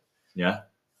standard. Yeah.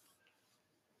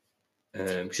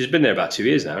 Because he's been there about 2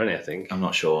 years now, hasn't he? I think. I'm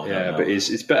not sure. Yeah, but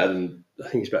it's better than. I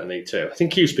think he's better than League Two. I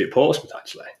think he used to be at Portsmouth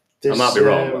actually. I might be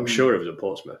wrong, but I'm sure it was at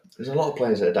Portsmouth. There's a lot of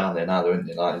players that are down there now, though, isn't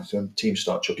there? Like when teams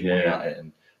start chucking money at it,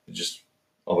 and just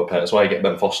overpay. That's why you get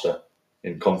Ben Foster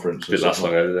in conference. Didn't last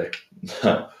long, did they?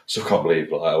 No, so I can't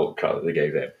believe what crap that they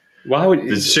gave him. Why would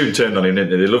they soon turned on him, didn't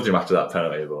they? They loved him after that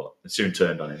penalty, but they soon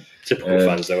turned on him. Typical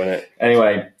fans, though, isn't it?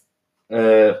 Anyway,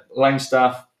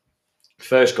 Langstaff,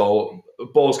 first goal,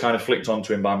 ball's kind of flicked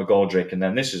onto him by McGoldrick, and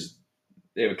then it was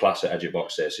class at edge of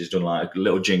box this. He's done like a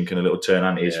little jink and a little turn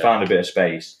anti. He's found a bit of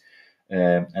space,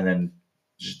 and then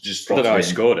just I don't know how he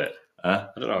scored it. I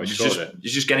don't know how he scored it.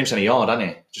 He's just getting him centre yard, hasn't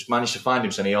he? Just managed to find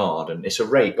him centre yard, and it's a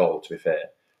great goal, to be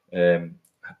fair.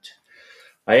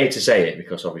 I hate to say it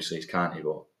because obviously it's canty,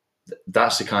 but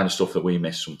that's the kind of stuff that we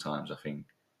miss sometimes, I think.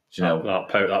 You know, that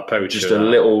poacher, just a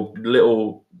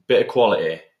little bit of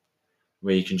quality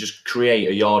where you can just create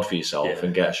a yard for yourself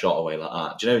and get a shot away like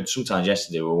that. Do you know, sometimes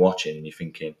yesterday we were watching and you're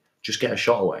thinking, just get a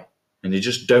shot away. And they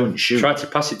just don't shoot. Try to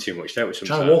pass it too much, don't we?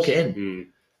 Sometimes. Try to walk it in.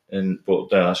 But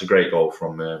that's a great goal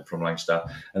from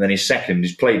Langstaff. And then his second,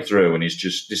 he's played through and this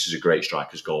is a great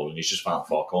striker's goal and he's just found the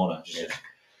far corner.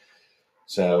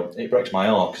 So it breaks my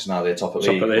heart because now they're top of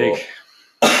league.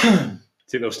 Think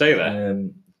they'll stay there?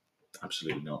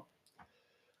 Absolutely not.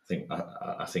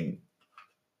 I think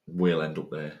we'll end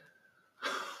up there.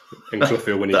 And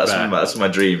Cloughy will win it back. That's my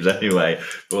dreams anyway.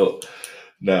 But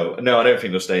no, I don't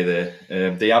think they'll stay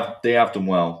there. They have done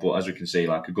well, but as we can see,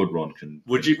 like a good run can.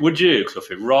 Would you,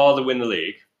 Cloughy, rather win the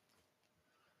league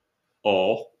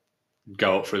or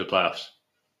go up through the playoffs?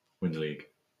 Win the league.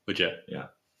 Would you? Yeah.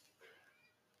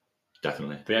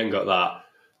 Definitely. If you ain't got that,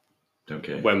 don't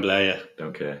care. Wembley,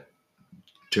 don't care.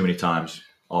 Too many times,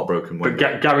 heartbroken. Wembley.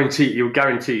 But you're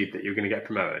guaranteed that you're going to get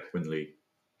promoted. Win the league.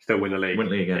 Still win the league. Win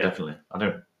the league, yeah, definitely. I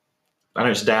know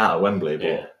it's a day out at Wembley,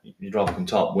 but you'd rather come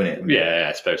top, win it. Yeah,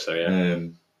 I suppose so.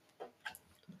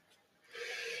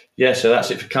 Yeah. So that's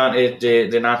it for County.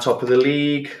 They're now top of the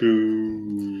league.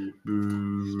 Boo.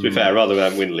 To be fair, I'd rather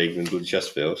win the league than bloody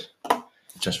Chesterfield.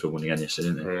 Chesterfield won again yesterday,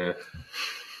 didn't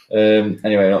they?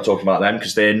 Anyway, not talking about them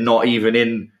because they're not even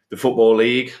in the Football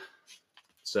League.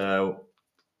 So,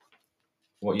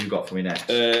 what you got for me next?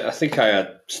 I think I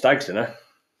had Stags, didn't I?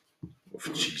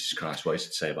 Oh, Jesus Christ, what is it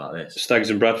to say about this? Stags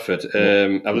and Bradford.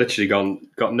 I've literally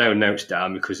got no notes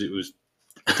down because it was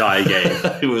a dire game.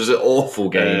 It was an awful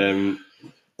game.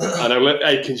 I know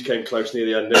Aikens came close near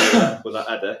the end with that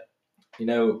header. You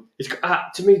know, it's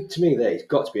to me, there he's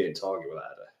got to be in target with that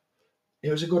header.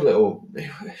 It was a good little. It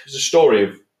was a story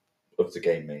of the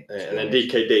game, mate. And then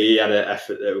DKD, he had an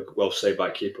effort that was well saved by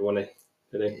keeper, wasn't he?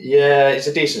 Did he? Yeah, it's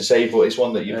a decent save, but it's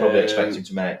one that you probably expect him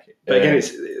to make. But again,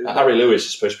 Harry Lewis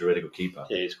is supposed to be a really good keeper.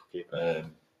 Yeah, he's a good keeper.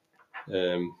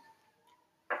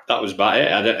 That was about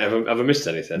it. Have I missed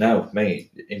anything? No,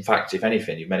 mate. In fact, if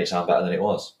anything, you've made it sound better than it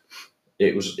was.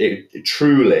 It was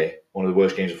truly one of the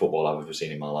worst games of football I've ever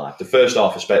seen in my life. The first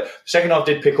half, the second half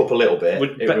did pick up a little bit.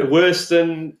 Worse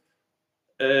than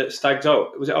Stags?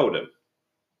 Was it Oldham?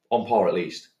 On par at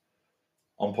least.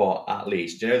 On par at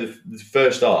least. You know, the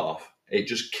first half, it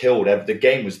just killed the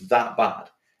game was that bad.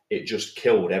 It just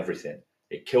killed everything.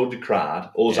 It killed the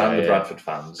crowd, us and the Bradford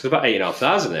fans. There's about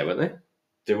 8,500 there, weren't they?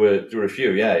 There were a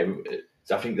few, yeah.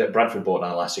 I think that Bradford bought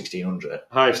down like 1,600.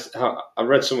 I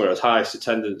read somewhere it was highest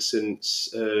attendance since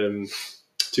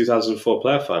 2004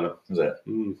 playoff final. Was it?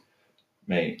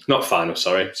 Mate. Not final,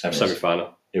 sorry.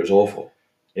 Semi-final. It was awful.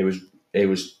 It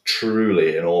was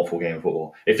truly an awful game of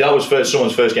football. If that was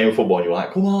someone's first game of football, and you're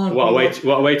like, come on. What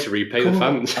a way to repay the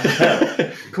fans.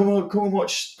 come on,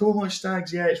 watch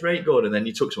Stags. Yeah, it's very good. And then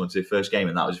you took someone to their first game,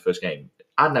 and that was your first game.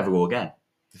 I'd never go again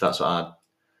if that's what I'd.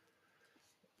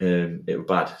 It was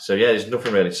bad. So yeah, there's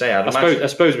nothing really to say. I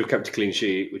suppose we've kept a clean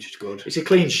sheet, which is good. It's a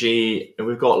clean sheet, and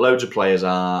we've got loads of players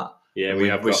out. Yeah,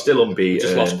 we're still unbeaten. We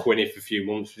just lost Quinny for a few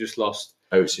months. We just lost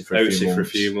Oatsy for a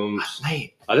few months.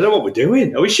 Mate, I don't know what we're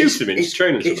doing. Are we shooting them into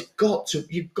training? You've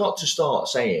got to start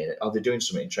saying, are they doing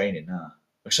something in training now?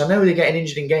 Because I know they're getting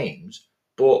injured in games,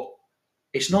 but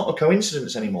it's not a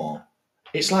coincidence anymore.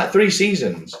 It's like 3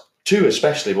 seasons, 2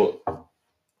 especially, but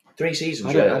 3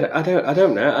 seasons. I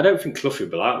don't know. I don't think Cloughy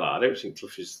would be like that. I don't think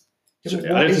Clough's. I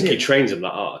don't think he trains them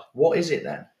that hard. What is it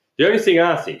then? The only thing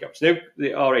I think of is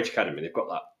the RH Academy. They've got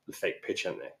the fake pitch,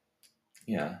 haven't they?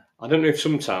 Yeah. I don't know if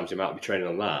sometimes they might be training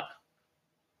on that.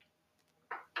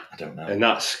 I don't know. And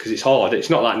that's because it's hard. It's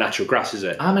not like natural grass, is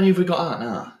it? How many have we got out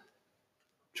now?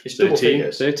 It's 13, double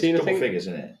figures. 13, I think. Double figures,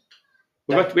 isn't it?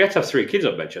 We had to have 3 kids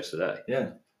on bench yesterday. Yeah.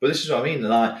 But this is what I mean.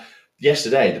 Like,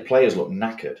 yesterday, the players looked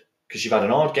knackered because you've had an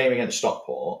hard game against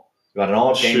Stockport. You've had an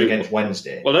hard game against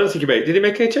Wednesday. Well, I don't think did he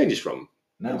make any changes from?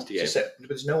 No, but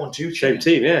there's no one to same change.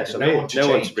 team, yeah. There's So no one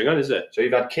to bring on, is there? So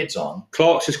you've had kids on.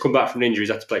 Clark's just come back from injury.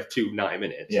 He's had to play for 90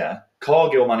 minutes. Yeah.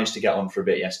 Cargill managed to get on for a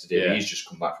bit yesterday. Yeah. He's just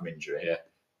come back from injury.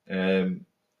 Yeah.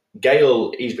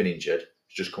 Gale, he's been injured.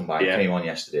 He's just come back. Yeah. Came on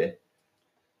yesterday.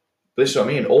 But this is what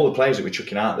I mean. All the players that we're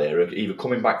chucking out there are either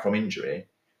coming back from injury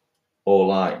or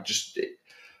like just.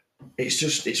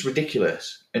 It's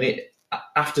ridiculous. And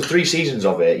after 3 seasons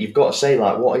of it, you've got to say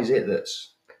like, what is it?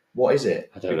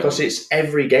 I don't because know. it's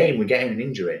every game we're getting an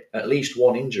injury, at least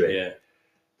one injury. Yeah.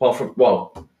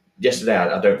 Yesterday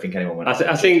I don't think anyone went.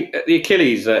 I think the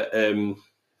Achilles that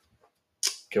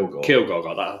Kilgore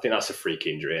got that. I think that's a freak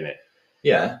injury, isn't it?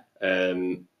 Yeah.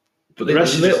 But the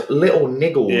rest is little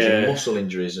niggles and muscle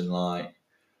injuries and like.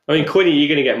 I mean, Quinny, you're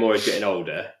going to get more as getting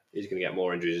older. He's going to get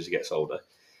more injuries as he gets older,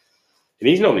 and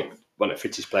he's normally one of the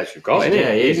fittest players we've got, isn't he?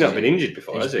 Yeah, he's not been injured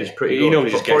before, has he? He's pretty he good.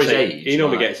 normally just gets he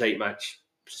normally gets 8-match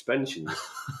suspension.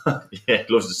 Yeah,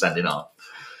 he loves the sending off.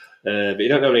 But you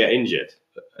don't normally get injured.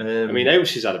 I mean,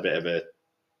 Oates has had a bit of a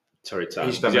sorry time.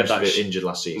 He's been a bit injured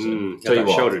last season. Tell you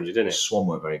what, shoulder injured, didn't it? Swan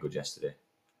weren't very good yesterday.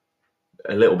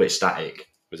 A little bit static.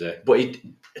 Was it? But he's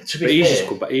just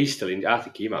good, but he's still injured. I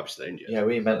think he might be still injured. Yeah,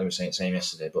 we in Bentley were saying the same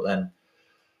yesterday. But then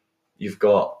he's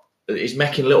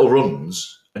making little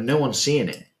runs and no one's seeing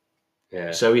it.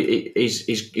 Yeah. So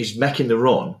he's making the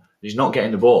run. He's not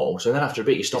getting the ball. So then after a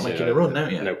bit, you stop making the run,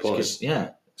 don't you? No point.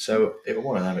 So if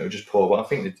one of them, it would just pour. But I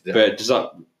think. But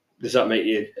does that make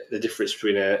you the difference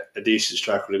between a decent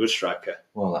striker and a good striker?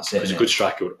 Well, that's it. Because a good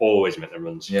striker would always make the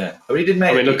runs. Yeah, but he did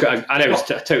make. I mean, look, I know it's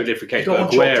a totally different case.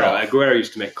 But Aguero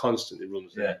used to make constantly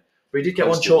runs. Yeah, but he did get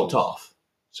one chalked off.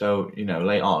 So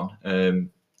late on,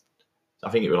 I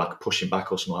think it was like pushing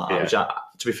back or something like that. Yeah.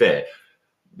 Which, to be fair,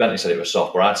 Bentley said it was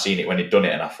soft, but I'd seen it when he'd done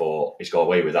it, and I thought he's got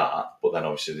away with that. But then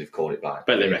obviously they've called it back.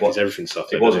 Bentley reckons everything's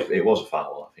soft. It was a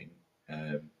foul, I think,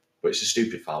 but it's a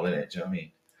stupid foul, isn't it? Do you know what I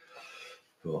mean?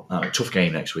 But, tough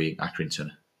game next week,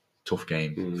 Accrington. Tough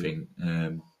game, I think.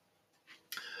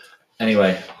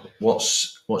 Anyway,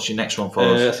 what's your next one for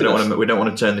us? We don't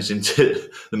want to turn this into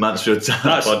the Mansfield Town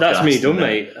podcast. That's me done,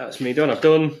 mate. That's me done. I've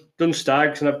done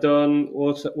Stags and I've done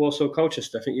Walsall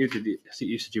Colchester. I think you did. I think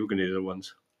you said you were going to do the other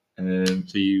ones.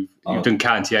 So you've done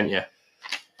County, haven't you?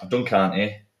 I've done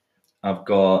County. I've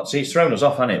got. See, it's thrown us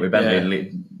off, hasn't it? We've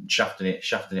been shafting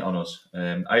it on us.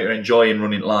 Are you enjoying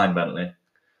running line, Bentley?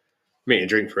 Meat and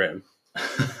drink for him.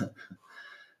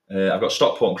 I've got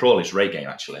Stockport and Crawley's rate game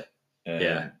actually.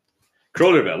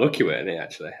 Crawley were a bit lucky, weren't they?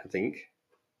 Actually, I think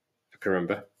if I can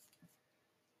remember.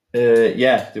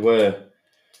 Yeah, they were.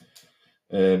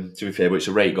 To be fair, but it's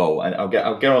a rate goal, and I'll get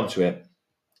on to it.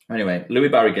 Anyway, Louis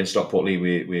Barry against Stockport League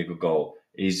with a good goal.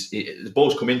 The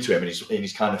ball's come into him and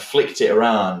he's kind of flicked it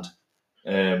around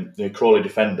the Crawley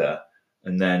defender,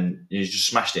 and then he's just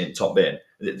smashed it in top bin.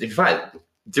 In fact,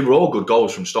 they were all good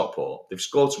goals from Stockport. They've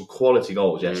scored some quality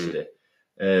goals yesterday.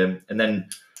 And then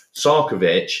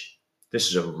Sarkovic, this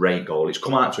is a great goal. It's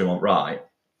come out to him on right,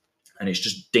 and it's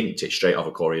just dinked it straight over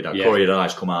Corey. Yeah. Corey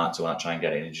Dye's come out to try and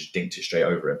get it, and just dinked it straight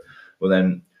over him. But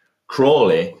then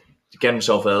Crawley to get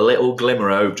himself a little glimmer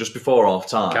of just before half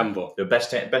time. Campbell, the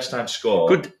best time to score.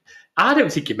 Good. I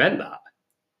don't think he meant that.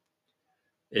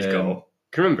 His goal.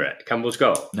 Can you remember it? Campbell's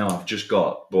goal. No, I've just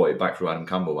brought it back through Adam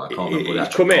Campbell. But I can't remember.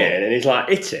 He's come in and he's like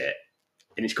hit it,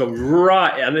 and it's gone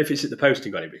right. I don't know if it's at the post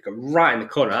and got it, but it's gone right in the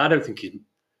corner. I don't think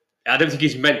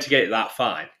he's meant to get it that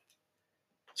fine.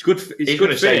 It's good. He's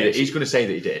going to say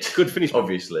that he did. It's good finish,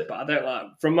 obviously. But I don't like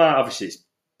from my. Obviously, it's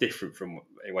different from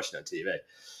watching it on TV.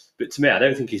 But to me, I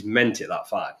don't think he's meant it that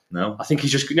fine. No, I think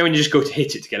he's just when you just go to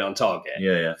hit it to get it on target.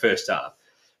 Yeah. First time,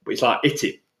 but it's like hit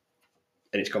it,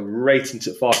 and it's gone right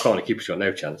into the far corner. Keeper's got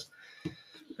no chance.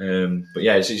 But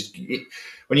yeah,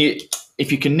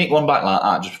 if you can nick one back like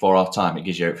that just before half time, it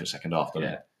gives you hope for the second half, doesn't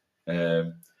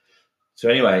it? So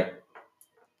anyway,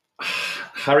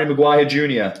 Harry Maguire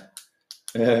Jr.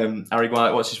 Harry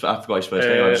Maguire, I forgot his first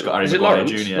name. I just got Harry is it Maguire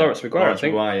Lawrence? Jr. Lawrence Maguire, I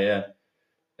think. Maguire,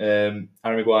 yeah.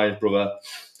 Harry Maguire's brother.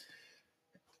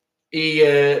 He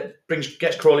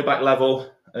gets Crawley back level.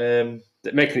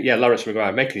 Lawrence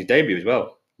Maguire making his debut as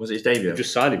well. Was it his debut? They've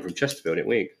just signed him from Chesterfield in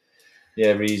week.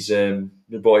 Yeah, he's the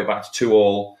boy back to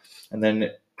 2-2, and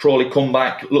then Crawley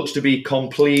comeback looks to be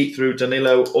complete through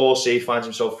Danilo. Orsi finds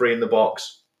himself free in the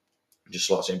box. Just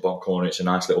slots it in bottom corner. It's a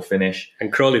nice little finish.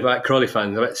 And Crawley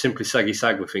fans, I bet simply Saggy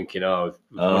Sag were thinking, we've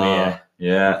won here.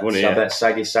 Yeah. We've won I bet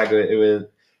Saggy Sag who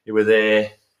were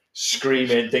there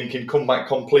screaming, thinking comeback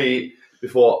complete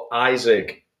before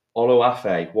Isaac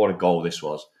Oloafe. What a goal this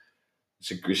was.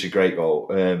 It's a great goal.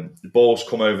 The ball's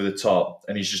come over the top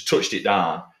and he's just touched it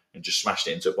down and just smashed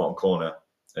it into the bottom corner.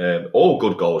 All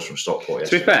good goals from Stockport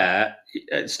yesterday. To be fair,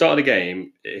 at the start of the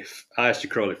game, if I asked a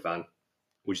Crawley fan,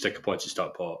 would you take a point to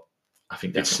Stockport? I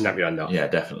think It'd snap your hand off. Yeah,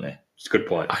 definitely. It's a good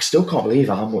point. I still can't believe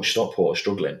how much Stockport are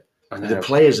struggling. I know. The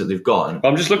players that they've got.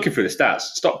 I'm just looking through the stats.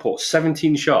 Stockport,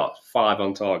 17 shots, 5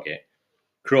 on target.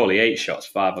 Crawley, 8 shots,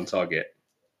 5 on target.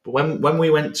 But when we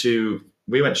went to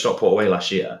Stockport away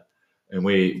last year, and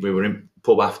we were in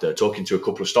pub after talking to a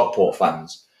couple of Stockport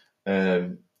fans,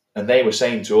 and they were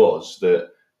saying to us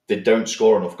that they don't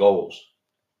score enough goals.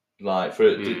 Like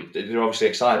they're obviously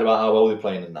excited about how well they're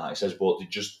playing in that. He says, but they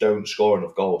just don't score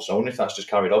enough goals. So I wonder if that's just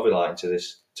carried over into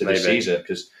this season,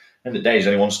 because in the day, there's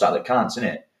only one stat that counts, isn't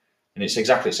it? And it's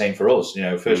exactly the same for us.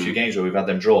 First few games where we've had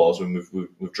them draws, when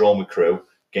we've drawn with Crew,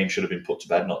 game should have been put to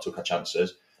bed, not took our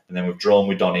chances. And then we've drawn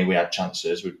with Donny, we had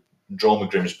chances. We've drawn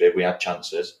with Grimsby, we had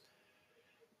chances.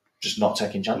 Just not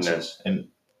taking chances. No. And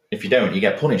if you don't, you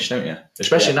get punished, don't you?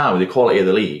 Especially now with the quality of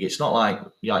the league. It's not like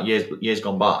years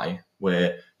gone by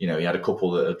where you had a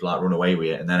couple that had run away with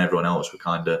it, and then everyone else were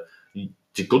kind of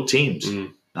good teams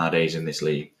nowadays in this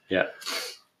league. Yeah.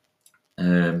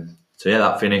 So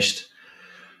that finished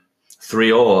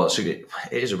 3-3. So it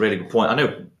is a really good point. I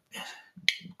know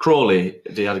Crawley,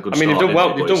 they had a good start. They've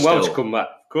done well to come back.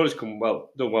 Crawley's done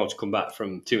well to come back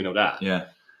from 2-0 down. Yeah.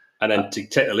 And then to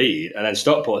take the lead, and then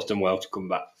Stockport's done well to come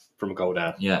back from a goal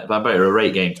down. Yeah, but I bet it was a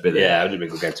great game to be there. Yeah, it would have been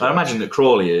a good game to I imagine that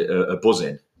Crawley are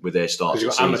buzzing with their start. Because you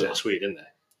got hammered last week, didn't they?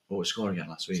 What was scoring again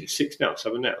last week? 6-0,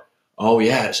 7-0. Oh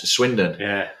yeah, it's Swindon.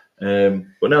 Yeah.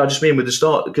 But no, I just mean with the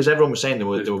start, because everyone was saying they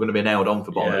were going to be nailed on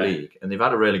for bottom of the league, and they've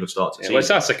had a really good start to the season. Well,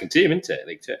 it's our second team, isn't it?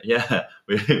 League 2. Yeah,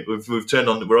 we've turned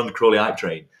on. We're on the Crawley hype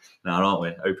train now, aren't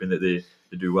we? Hoping that they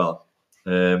do well.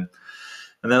 And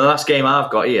then the last game I've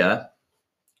got here,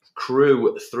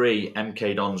 Crew 3,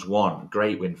 MK Dons 1.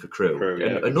 Great win for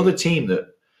Crew. Another team that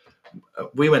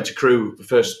we went to Crew the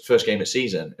first game of the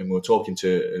season, and we were talking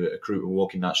to a Crew who were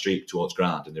walking that street towards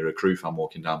ground, and there were a Crew fan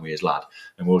walking down with his lad,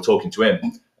 and we were talking to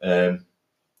him, and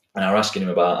I were asking him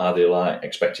about how they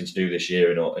expecting to do this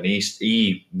year, and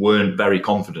he weren't very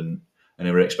confident, and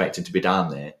they were expecting to be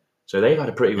down there. So they've had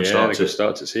a pretty good start to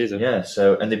the season. Yeah.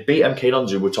 So and they beat MK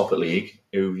Dons, who were top at league,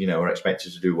 who are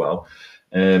expected to do well.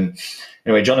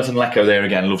 Anyway, Jonathan Lecco there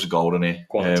again loves a goal, doesn't he?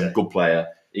 Good player.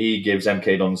 He gives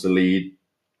MK Dons the lead.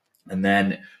 And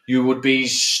then you would be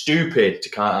stupid to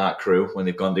count out Crew when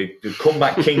they've come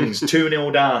back kings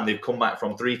 2-0 down. They've come back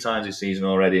from 3 times this season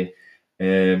already.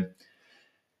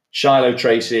 Shiloh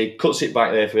Tracy cuts it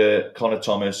back there for Connor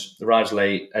Thomas. Arrives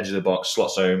late, edge of the box,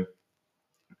 slots home.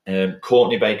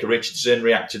 Courtney Baker Richardson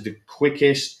reacted the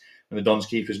quickest, and the Dons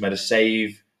keepers made a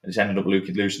save. And it's ended up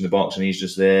loose in the box, and he's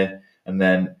just there. And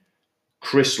then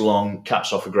Chris Long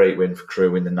caps off a great win for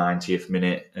Crew in the 90th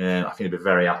minute. I think they'll be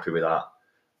very happy with that.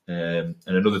 And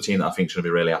another team that I think is going to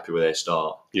be really happy with their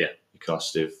start. Yeah.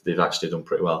 Because they've actually done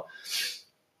pretty well.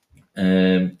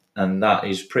 And that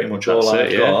is pretty much all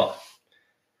I've got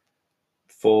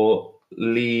for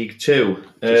League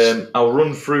 2. I'll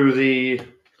run through the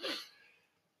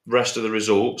rest of the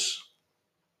results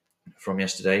from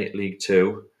yesterday, League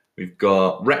 2. We've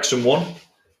got Wrexham 1,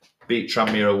 beat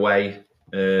Tranmere away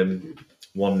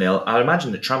 1-0. I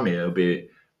imagine that Tranmere will be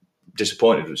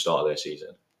disappointed with the start of their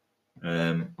season.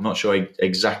 I'm not sure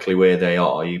exactly where they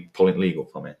are. Are you pulling legal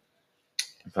for me?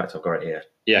 In fact, I've got it here.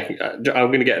 Yeah, I'm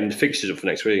going to get them the fixtures up for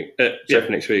next week. For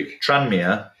next week.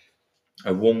 Tranmere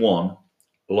have won 1,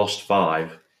 lost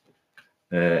 5,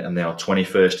 and they are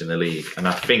 21st in the league. And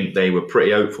I think they were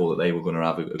pretty hopeful that they were going to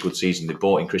have a good season. They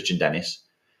bought in Christian Dennis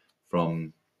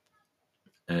from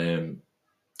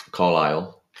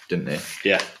Carlisle, didn't they?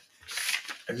 Yeah.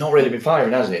 And not really been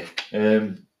firing, has he?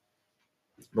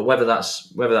 But whether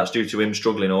that's due to him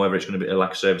struggling or whether it's going to be a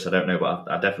lack of service, I don't know. But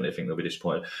I definitely think they'll be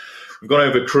disappointed. We've gone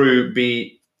over Crew,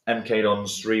 beat MK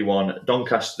Dons 3-1.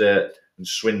 Doncaster and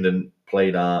Swindon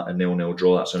played out a 0-0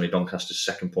 draw. That's only Doncaster's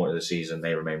second point of the season.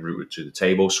 They remain rooted to the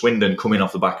table. Swindon coming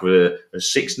off the back of a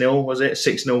 6-0, was it?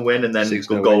 6-0 win, and then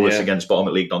goalless against bottom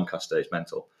at league Doncaster. It's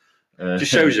mental.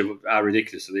 Just shows you how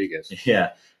ridiculous the league is.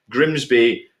 Yeah.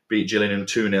 Grimsby beat Gillingham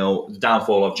 2-0. The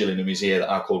downfall of Gillingham is here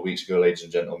that I called weeks ago, ladies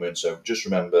and gentlemen. So just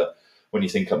remember, when you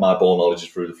think that my ball knowledge is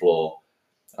through the floor,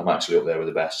 I'm actually up there with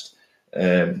the best.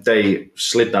 They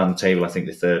slid down the table. I think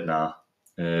they're third now.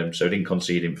 So didn't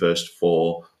concede in first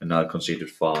 4 and now conceded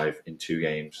 5 in 2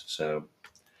 games. So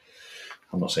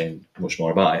I'm not saying much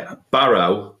more about it.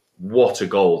 Barrow, what a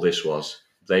goal this was.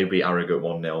 They beat Harrogate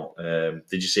 1-0.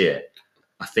 Did you see it?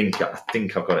 I think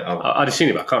I've got it. I'd seen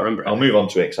it, but I can't remember it. I'll move on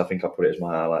to it because I think I put it as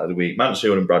my highlight of the week.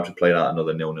 Mansfield and Bradford played out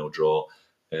another 0-0 draw.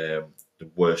 The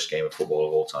worst game of football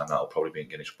of all time. That'll probably be in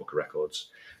Guinness Book of Records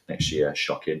next year.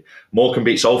 Shocking. Morecambe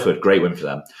beat Salford. Great win for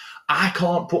them. I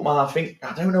can't put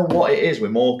I don't know what it is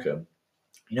with Morecambe.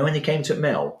 You know, when they came to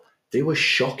Mill, they were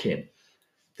shocking.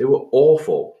 They were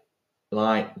awful.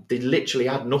 Like, they literally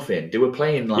had nothing. They were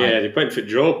playing like... Yeah, they went for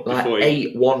draw. Like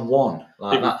 8-1-1.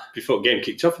 Like that. Before the game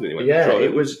kicked off and then they went for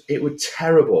draw. It was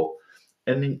terrible.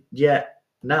 And yet,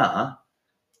 now,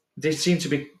 they seem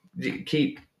to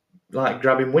keep like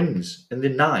grabbing wins and they're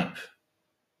 9th.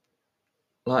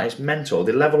 Like, it's mental.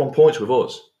 They're level on points with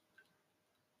us.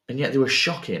 And yet they were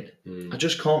shocking. I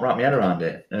just can't wrap my head around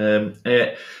it.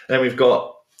 Then we've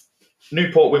got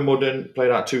Newport Wimbledon,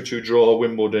 played out 2-2 draw.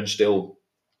 Wimbledon still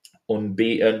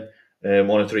unbeaten. 1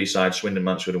 of 3 sides, Swindon,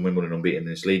 Mansfield and Wimbledon unbeaten in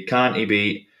this league. Carney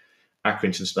beat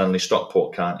Accrington Stanley.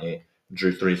 Stockport Carney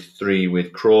drew 3-3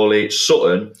 with Crawley.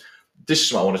 Sutton, this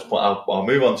is what I want to point out. I'll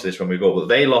move on to this when we go. But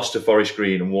they lost to Forest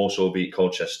Green and Walsall beat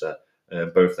Colchester.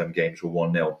 Both of them games were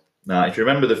 1-0. Now, if you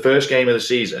remember the first game of the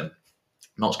season,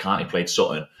 Notts County played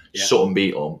Sutton. Yeah. Sutton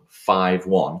beat them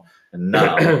 5-1. And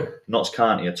now, Notts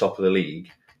County are top of the league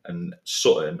and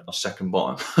Sutton are second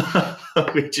bottom.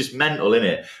 Which is mental, isn't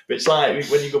it? But it's like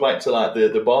when you go back to like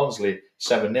the Barnsley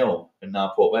 7-0 and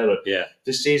now Port Vale. Yeah.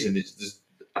 This season,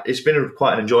 it's been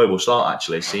quite an enjoyable start,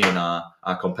 actually, seeing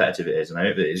how competitive it is. And I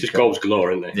hope that it's just goals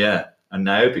galore, isn't it? Yeah. And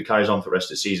I hope it carries on for the rest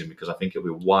of the season because I think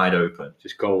it'll be wide open.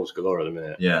 Just goals galore at the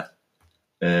minute. Yeah.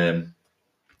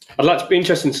 I'd like to be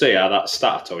interested to see how that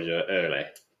stat I told you earlier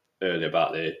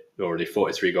about the already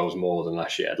 43 goals more than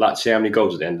last year. I'd like to see how many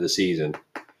goals at the end of the season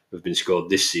have been scored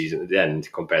this season at the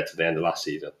end compared to the end of last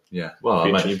season. Yeah, well,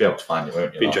 you'll be able to find it,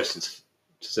 won't you? Be interesting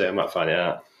to see. I might find it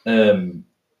out. I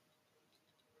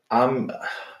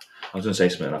was going to say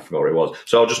something and I forgot what it was.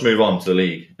 So I'll just move on to the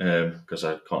league because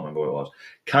I can't remember what it was.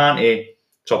 Carney,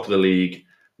 top of the league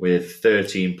with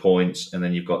 13 points, and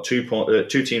then you've got 2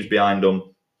 teams behind them.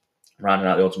 Rounding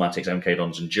out the automatics, MK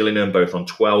Dons and Gillingham, both on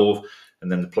 12.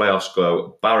 And then the playoffs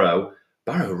go. Barrow,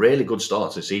 really good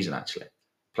start to the season, actually.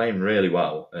 Playing really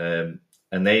well. And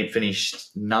they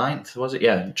finished 9th, was it?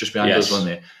 Yeah, just behind us, weren't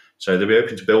they? So they'll be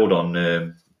hoping to build on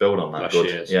that. Last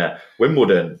year's. Yeah.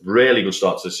 Wimbledon, really good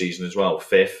start to the season as well.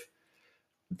 5th.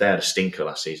 They had a stinker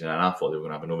last season, and I thought they were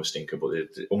going to have another stinker, but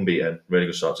they're unbeaten. Really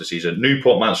good start to the season.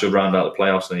 Newport, Mansfield round out the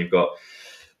playoffs. Then you've got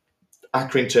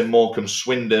Accrington, Morecambe,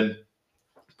 Swindon,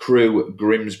 Crewe,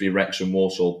 Grimsby, Wrexham,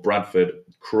 Walsall, Bradford,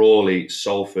 Crawley,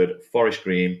 Salford, Forest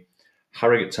Green,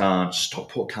 Harrogate Town,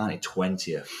 Stockport County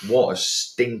 20th. What a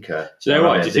stinker. Do you know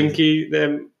what? Do you think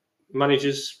the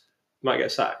managers might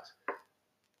get sacked?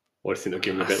 Or do you think they'll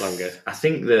give them a bit longer? I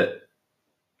think that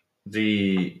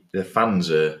the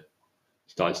fans are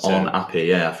starting to turn. Unhappy.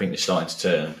 Yeah, I think they're starting to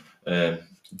turn.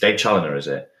 Dave Challoner, is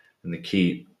it? And they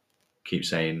keep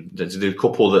saying, there's a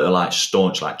couple that are like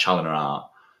staunch, like Challoner out.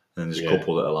 And there's a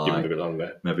couple that are like, give them a bit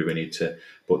longer. Maybe we need to.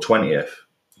 But 20th,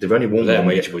 they've only won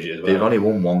wage budget as well. They've only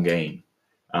won 1 game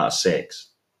out of 6,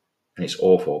 and it's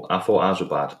awful. I thought ours were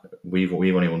bad. We've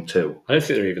only won 2. I don't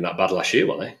think they were even that bad last year,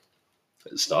 were they?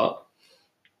 At the start,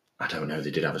 I don't know.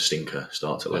 They did have a stinker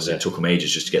start to last year. It took them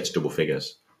ages just to get to double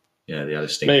figures. Yeah, they had a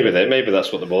stinker. Maybe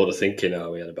that's what the board are thinking.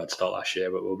 Oh, we had a bad start last year,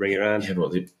 but we'll bring it around. Yeah,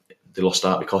 but they lost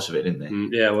out because of it, didn't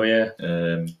they? Yeah, well, yeah.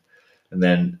 And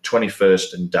then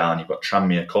 21st and down, you've got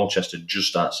Tranmere, Colchester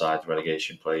just outside the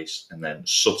relegation place. And then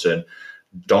Sutton,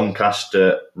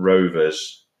 Doncaster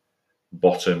Rovers,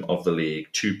 bottom of the league,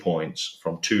 2 points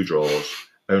from 2 draws.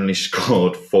 Only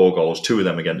scored 4 goals, 2 of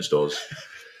them against us.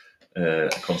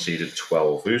 Conceded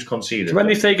 12. Who's conceded? So when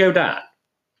if they go down?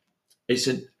 It's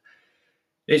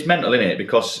mental, isn't it?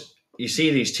 Because you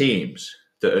see these teams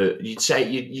that are,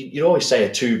 you'd always say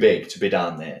are too big to be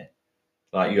down there.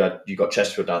 Like you got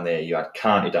Chesterfield down there, you had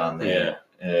Carney down there,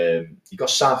 you got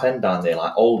Southend down there,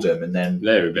 like Oldham, and then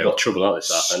they're a bit of trouble, aren't they?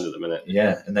 Southend at the minute,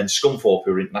 yeah, and then Scunthorpe,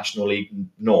 who are in National League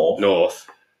North.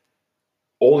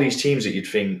 All these teams that you'd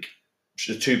think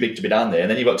too big to be down there. And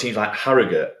then you've got teams like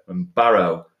Harrogate and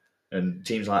Barrow and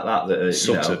teams like that that are,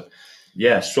 Sutton.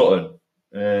 Sutton.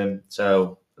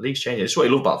 So the league's changing. It's what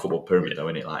you love about the football pyramid, though,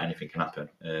 isn't it? Like anything can happen.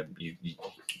 You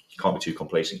can't be too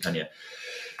complacent, can you?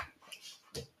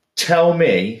 Tell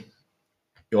me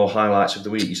your highlights of the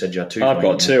week. You said you had two. I've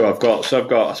got two. I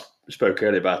spoke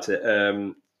earlier about it.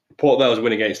 Port Vale's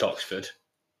win against Oxford.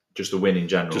 Just a win in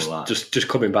general. Just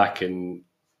coming back, and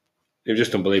it was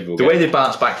just unbelievable. The way they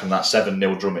bounced back from that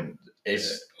 7-0 drumming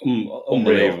is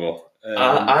unbelievable.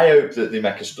 I hope that they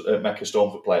make a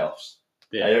storm for playoffs.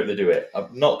 Yeah. I hope they do it.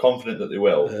 I'm not confident that they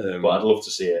will, but I'd love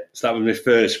to see it. So that was my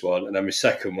first one, and then my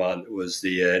second one was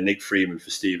the Nick Freeman for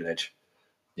Stevenage.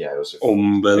 Yeah, it was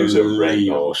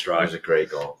unbelievable strike. It was a great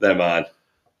goal. They're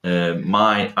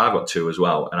mine. I've got two as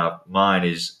well, and mine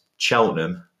is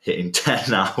Cheltenham hitting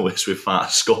 10 hours without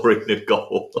scoring a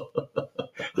goal.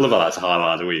 Love how that's a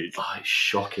highlight of the week. Oh, it's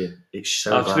shocking. It's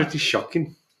so absolutely bad.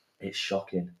 Shocking. It's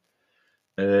shocking.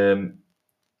 And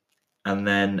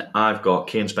then I've got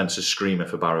Kean Spencer's screamer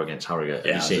for Barrow against Harrogate.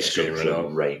 Yeah, it's a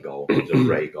great goal. It's a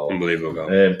great goal. Unbelievable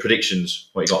goal. Predictions,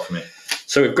 what you got for me?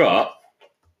 So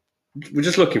we're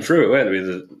just looking through it, weren't we,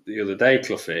 the other day,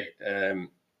 Cloughy.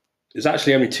 There's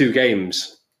actually only 2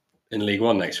 games in League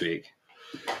One next week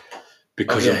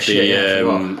because of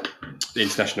the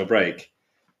international break.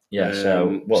 Yeah,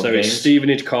 so what so it's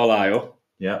Stevenage, Carlisle.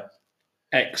 Yeah.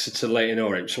 Exeter, Leyton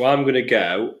Orient. So I'm going to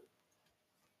go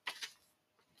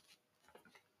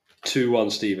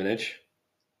 2-1 Stevenage.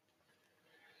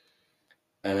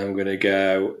 And I'm going to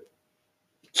go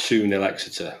 2-0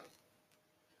 Exeter.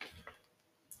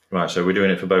 Right, so we're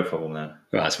doing it for both of them then.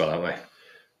 Right, that's well, aren't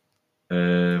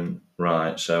we?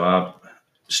 Right, so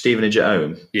Stevenage at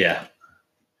home. Yeah.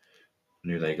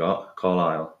 Who they got?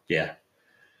 Carlisle. Yeah.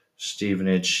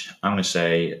 Stevenage, I'm going to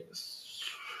say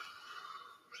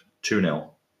 2-0.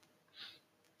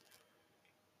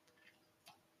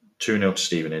 2-0 to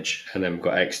Stevenage. And then we've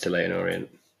got Exeter, Leyton Orient.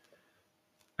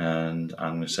 And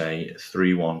I'm going to say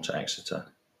 3-1 to Exeter.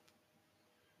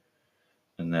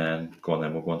 And then, go on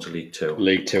then, we'll go on to League Two.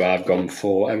 League Two, I've gone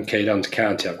for MK Dons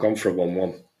County. I've gone for a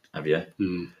 1-1. Have you?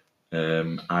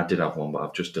 Mm. I did have one, but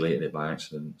I've just deleted it by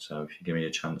accident. So if you give me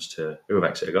a chance to... Who have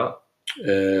Exeter got?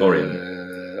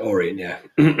 Orient. Orient, yeah.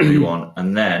 3-1.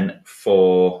 And then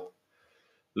for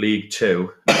League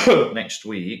Two, next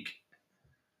week,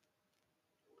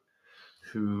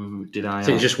 who did I have? I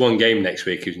think it's just one game next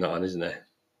week who's not on, isn't there?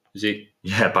 Is it?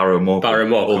 Yeah, Barrow Morecambe. Barrow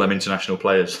Morecambe. All them international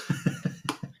players.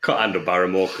 Can't handle Barrow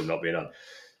Morecambe not being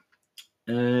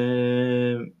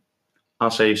on.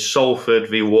 I'll say Salford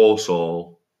v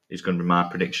Walsall is going to be my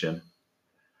prediction.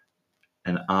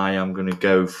 And I am going to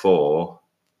go for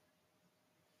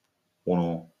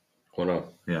 1-1. 1-0.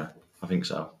 Yeah, I think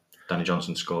so. Danny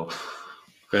Johnson score.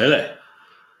 Really?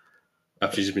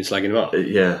 After he's been slagging him up?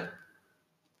 Yeah.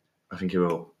 I think he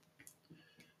will.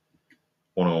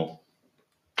 1-1.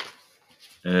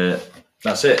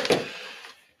 That's it.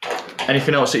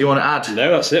 Anything else that you want to add?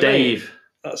 No, that's it, Dave. Mate.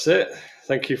 That's it.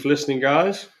 Thank you for listening,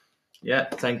 guys. Yeah,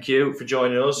 thank you for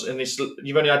joining us. And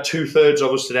you've only had 2/3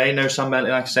 of us today. No Sam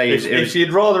Bentley, like I say. If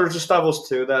you'd rather just have us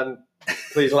two, then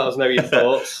please let us know your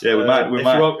thoughts. Yeah, we might.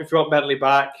 If you want Bentley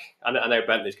back, I know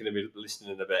Bentley's going to be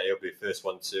listening in a bit. He'll be the first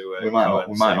one to. We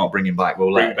might not bring him back.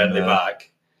 We'll bring Bentley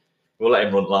back. We'll let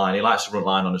him run line. He likes to run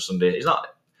line on a Sunday. He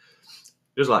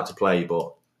does like to play,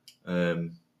 but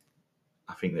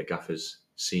I think that Gaffer's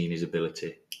seen his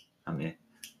ability, hasn't he?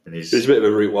 And he's a bit of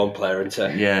a Route 1 player,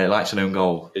 isn't he? Yeah, he likes an own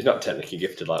goal. He's not technically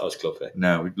gifted like us, Cloughy.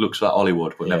 No, he looks like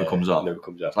Hollywood, but never comes up. Never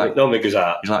comes up. Like, normally goes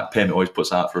out. He's like Pim, always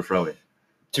puts out for a throw-in.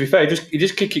 To be fair, he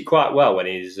just kick it quite well when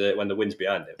when the wind's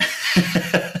behind him.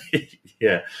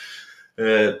 Yeah.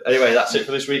 Anyway, that's it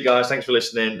for this week, guys. Thanks for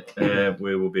listening.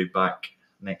 We will be back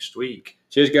next week.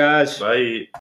 Cheers, guys. Bye.